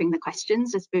monitoring the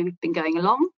questions as we've been going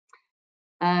along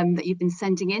that you've been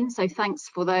sending in. So thanks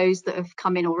for those that have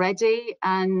come in already.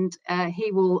 And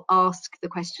he will ask the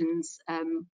questions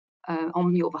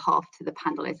on your behalf to the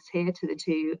panelists here, to the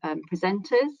two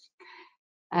presenters.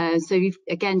 So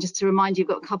again, just to remind you, you've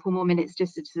got a couple more minutes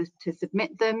just to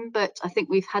submit them, but I think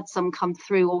we've had some come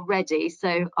through already.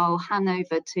 So I'll hand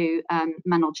over to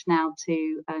Manoj now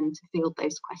to field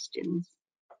those questions.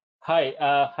 Hi,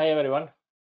 hi everyone.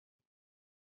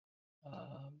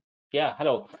 Yeah,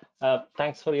 hello.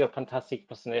 Thanks for your fantastic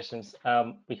presentations.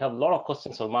 We have a lot of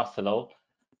questions for Marcelo.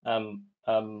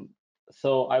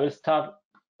 So I will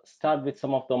start with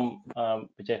some of them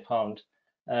which I found.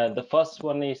 The first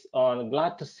one is on,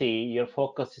 glad to see your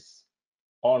focus is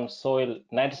on soil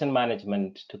nitrogen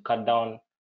management to cut down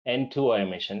N2O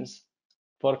emissions.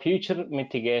 For future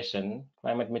mitigation,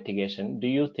 climate mitigation, do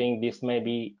you think this may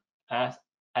be at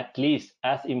least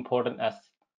as important as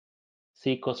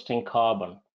sequestering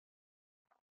carbon.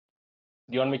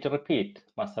 Do you want me to repeat,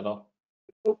 Marcelo?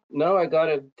 Oh, no, I got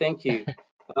it. Thank you.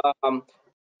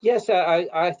 Yes,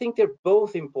 I think they're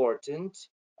both important.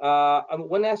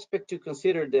 One aspect to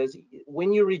consider is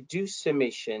when you reduce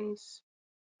emissions,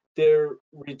 they're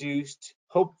reduced,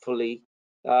 hopefully,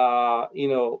 for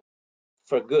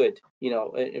good,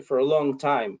 for a long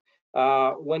time.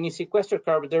 When you sequester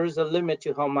carbon, there is a limit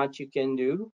to how much you can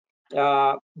do.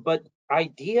 But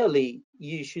ideally,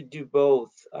 you should do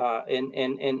both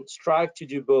and strive to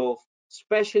do both,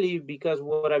 especially because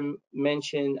what I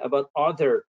mentioned about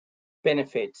other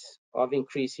benefits of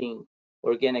increasing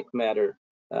organic matter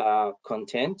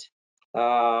content.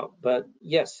 But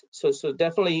yes, so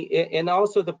definitely, and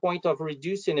also the point of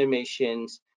reducing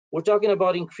emissions, we're talking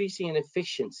about increasing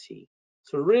efficiency.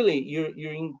 So really,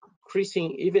 you're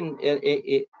increasing even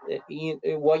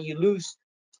what you lose.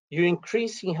 You're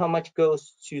increasing how much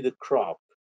goes to the crop,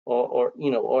 or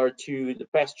to the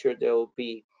pasture that will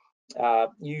be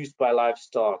used by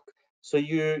livestock. So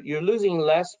you're losing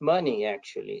less money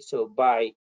actually. So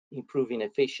by improving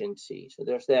efficiency, so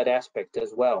there's that aspect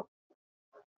as well.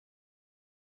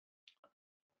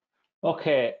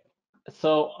 Okay,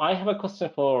 so I have a question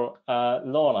for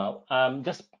Lorna. I'm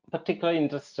just particularly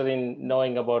interested in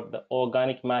knowing about the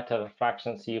organic matter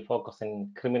fractions you focus in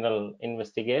criminal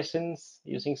investigations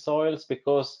using soils,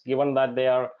 because given that they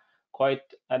are quite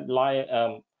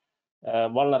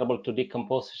vulnerable to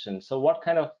decomposition. So what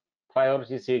kind of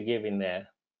priorities do you give in there?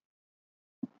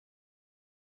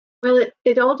 Well,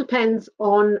 it all depends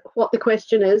on what the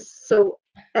question is. So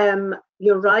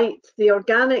you're right, the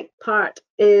organic part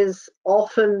is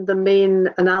often the main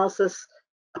analysis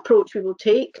approach we will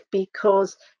take,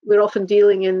 because we're often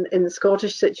dealing in the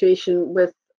Scottish situation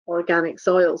with organic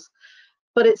soils.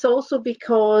 But it's also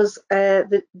because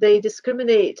they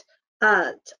discriminate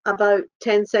at about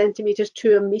 10 centimetres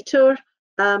to a metre,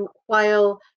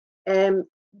 while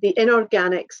the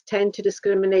inorganics tend to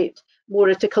discriminate more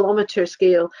at a kilometre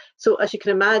scale. So as you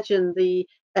can imagine, the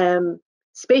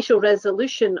spatial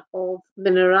resolution of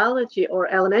mineralogy or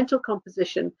elemental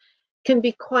composition can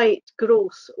be quite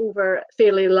gross over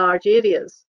fairly large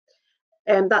areas.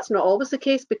 That's not always the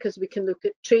case, because we can look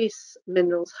at trace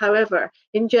minerals. However,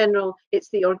 in general, it's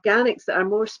the organics that are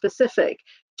more specific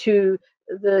to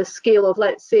the scale of,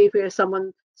 let's say, where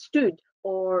someone stood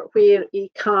or where a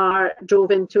car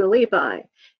drove into a lay-by.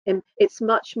 It's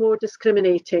much more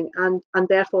discriminating and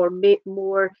therefore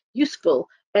more useful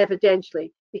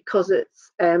evidentially, because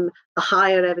it's a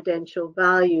higher evidential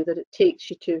value that it takes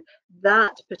you to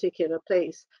that particular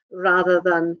place rather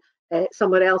than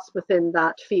somewhere else within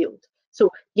that field.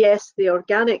 So yes, the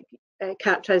organic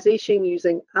characterization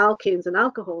using alkanes and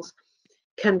alcohols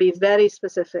can be very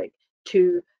specific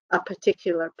to a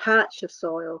particular patch of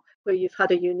soil where you've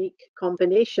had a unique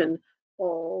combination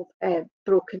of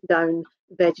broken down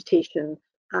vegetation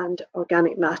and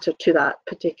organic matter to that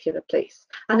particular place.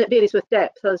 And it varies with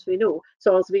depth, as we know.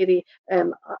 Soils vary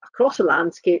across a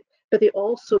landscape, but they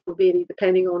also vary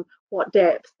depending on what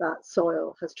depth that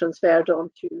soil has transferred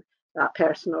onto that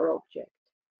person or object.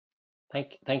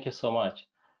 Thank you so much.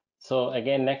 So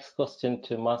again, next question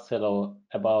to Marcelo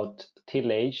about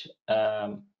tillage.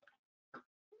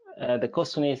 The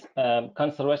question is,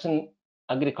 conservation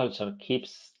agriculture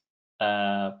keeps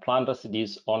plant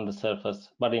residues on the surface,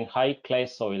 but in high clay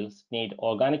soils need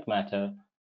organic matter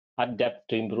at depth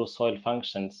to improve soil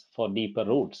functions for deeper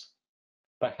roots.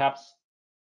 Perhaps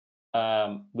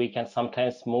we can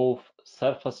sometimes move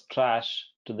surface trash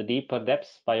to the deeper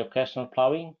depths by occasional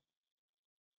plowing.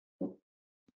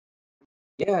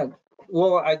 Yeah,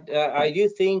 well, I do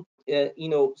think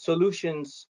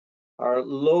solutions are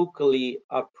locally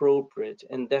appropriate,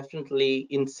 and definitely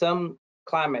in some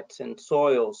climates and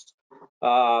soils,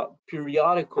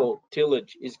 periodical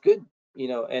tillage is good.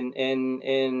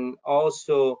 And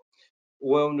also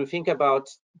when we think about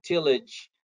tillage,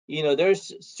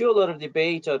 there's still a lot of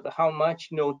debate of how much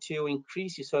no-till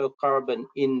increases soil carbon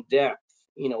in depth.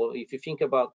 If you think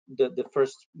about the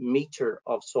first meter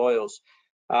of soils,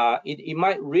 it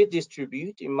might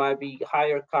redistribute, it might be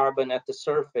higher carbon at the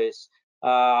surface,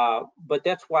 but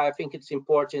that's why I think it's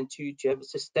important to have a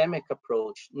systemic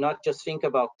approach, not just think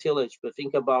about tillage, but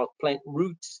think about plant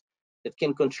roots that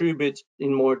can contribute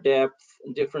in more depth,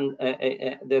 different,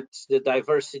 that's the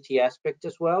diversity aspect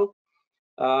as well.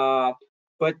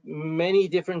 But many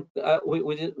different,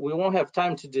 we won't have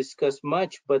time to discuss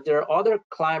much, but there are other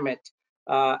climate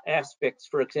aspects,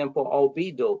 for example,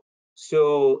 albedo.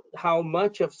 So how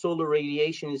much of solar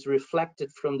radiation is reflected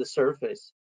from the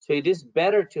surface. So it is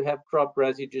better to have crop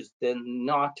residues than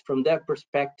not from that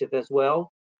perspective as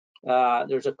well.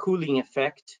 There's a cooling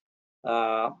effect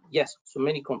Yes, so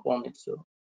many components. So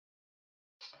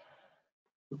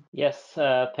yes,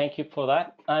 thank you for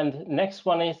that. And next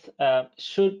one is,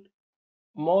 should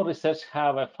more research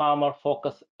have a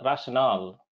farmer-focused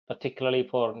rationale, particularly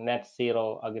for net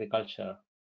zero agriculture?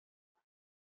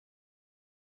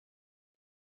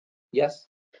 yes.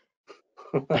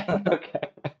 Okay.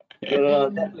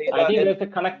 Definitely. I think there's a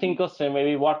connecting question.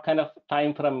 Maybe what kind of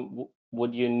time frame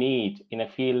would you need in a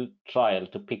field trial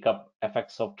to pick up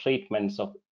effects of treatments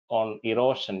on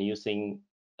erosion using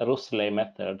Russley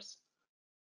methods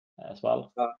as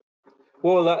well?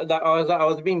 Well, I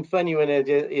was being funny when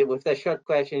with that short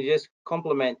question, just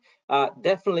compliment.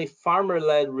 Definitely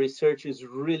farmer-led research is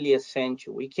really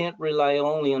essential. We can't rely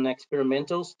only on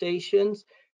experimental stations.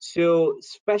 So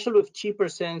especially with cheaper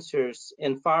sensors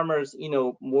and farmers,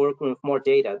 working with more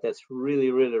data, that's really,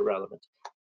 really relevant.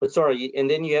 But sorry, and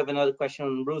then you have another question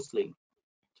on Russley.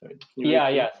 Sorry.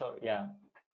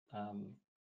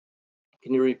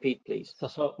 Can you repeat, please?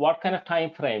 So what kind of time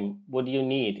frame would you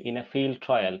need in a field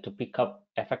trial to pick up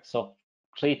effects of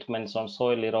treatments on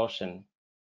soil erosion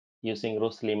using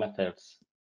Russley methods?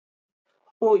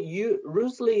 Well,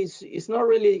 Russley is not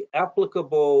really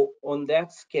applicable on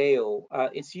that scale.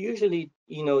 It's usually,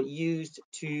 used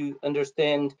to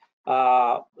understand,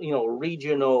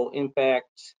 regional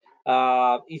impacts.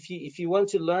 If you want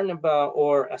to learn about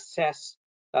or assess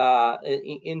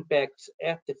impacts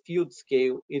at the field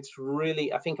scale, it's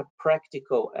really, I think, a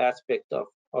practical aspect of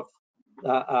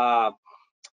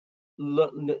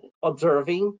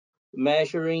observing,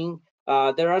 measuring.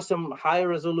 There are some high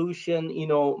resolution,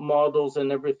 models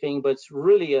and everything, but it's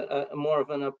really a more of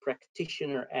a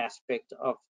practitioner aspect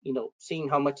of, seeing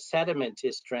how much sediment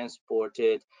is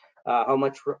transported, how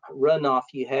much runoff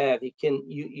you have.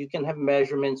 You can have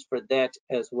measurements for that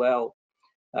as well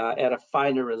at a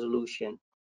finer resolution.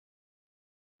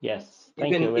 Yes,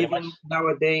 thank you very much.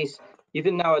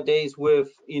 Even nowadays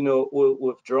with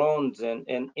with drones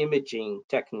and imaging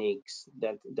techniques,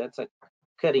 that's a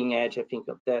cutting edge, I think,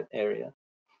 of that area.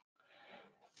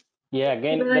 Yeah,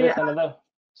 again, there is another.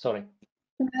 Sorry.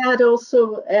 Can I add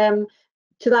also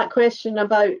to that question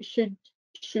about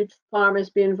should farmers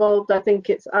be involved? I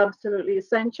think it's absolutely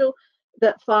essential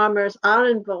that farmers are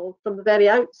involved from the very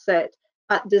outset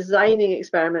at designing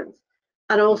experiments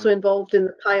and also involved in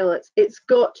the pilots. It's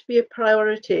got to be a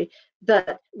priority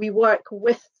that we work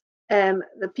with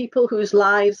the people whose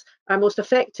lives are most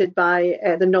affected by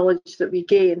the knowledge that we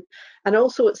gain. And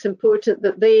also it's important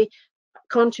that they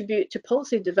contribute to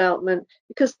policy development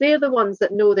because they're the ones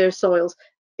that know their soils.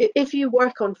 If you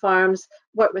work on farms,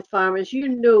 work with farmers, you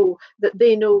know that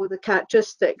they know the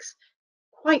characteristics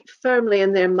quite firmly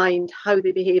in their mind, how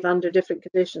they behave under different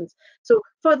conditions. So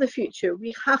for the future,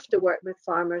 we have to work with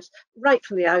farmers right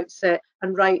from the outset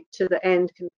and right to the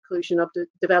end conclusion of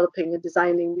developing and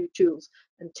designing new tools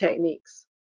and techniques.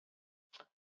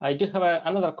 I do have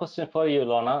another question for you,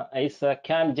 Lorna.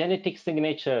 Can genetic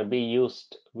signature be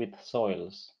used with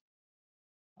soils?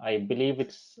 I believe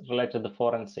it's related to the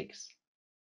forensics.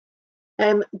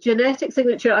 Genetic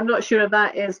signature, I'm not sure if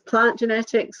that is plant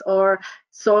genetics or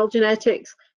soil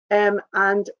genetics,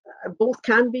 and both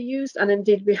can be used. And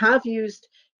indeed, we have used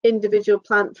individual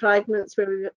plant fragments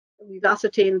where we've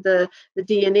ascertained the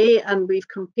DNA and we've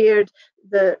compared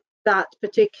that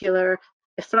particular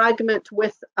fragment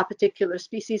with a particular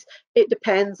species. It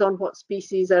depends on what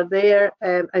species are there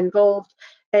involved.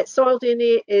 Soil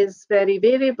DNA is very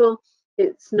variable.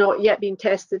 It's not yet been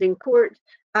tested in court.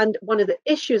 And one of the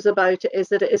issues about it is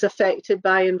that it is affected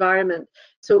by environment.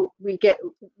 So we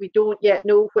don't yet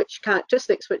know which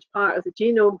characteristics, which part of the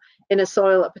genome in a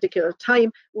soil at a particular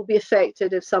time will be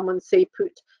affected if someone, say,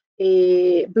 put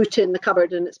a boot in the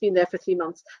cupboard and it's been there for 3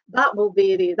 months. That will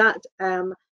vary. That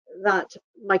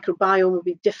microbiome will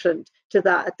be different to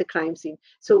that at the crime scene.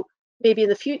 So maybe in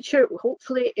the future,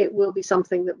 hopefully, it will be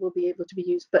something that will be able to be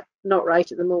used, but not right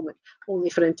at the moment, only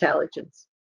for intelligence.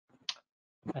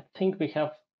 I think we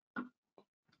have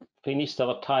finished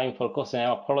our time for questions.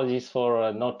 Apologies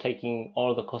for not taking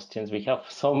all the questions. We have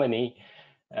so many,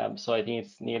 so I think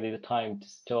it's nearly the time to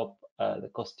stop the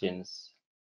questions.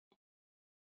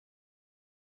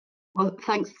 Well,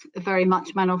 thanks very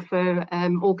much, Manuel, for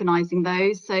organising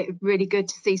those. So really good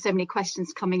to see so many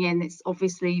questions coming in. It's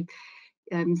obviously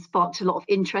sparked a lot of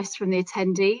interest from the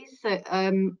attendees.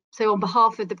 So on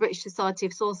behalf of the British Society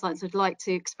of Soil Science, I'd like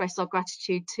to express our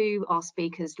gratitude to our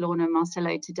speakers, Lorna and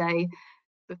Marcelo, today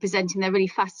for presenting their really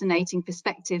fascinating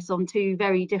perspectives on two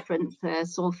very different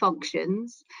soil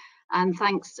functions. And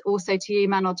thanks also to you,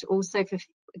 Manuel, also for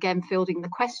again fielding the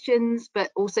questions,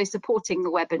 but also supporting the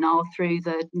webinar through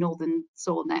the Northern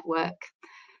Soil Network.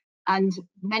 And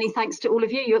many thanks to all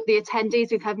of you, the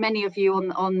attendees. We've had many of you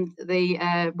on the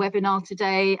webinar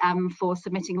today for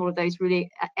submitting all of those really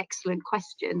excellent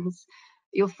questions.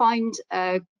 You'll find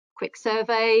a quick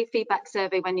survey, feedback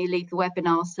survey when you leave the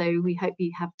webinar, so we hope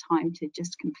you have time to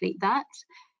just complete that.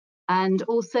 And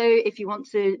also, if you want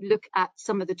to look at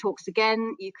some of the talks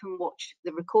again, you can watch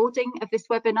the recording of this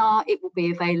webinar. It will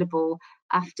be available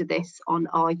after this on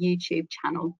our YouTube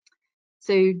channel.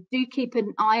 So do keep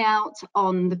an eye out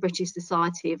on the British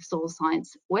Society of Soil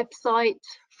Science website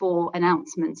for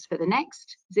announcements for the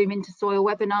next Zoom into Soil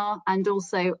webinar, and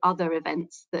also other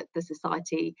events that the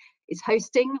Society is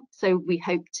hosting. So we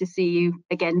hope to see you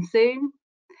again soon.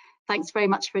 Thanks very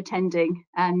much for attending,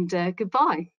 and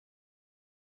goodbye.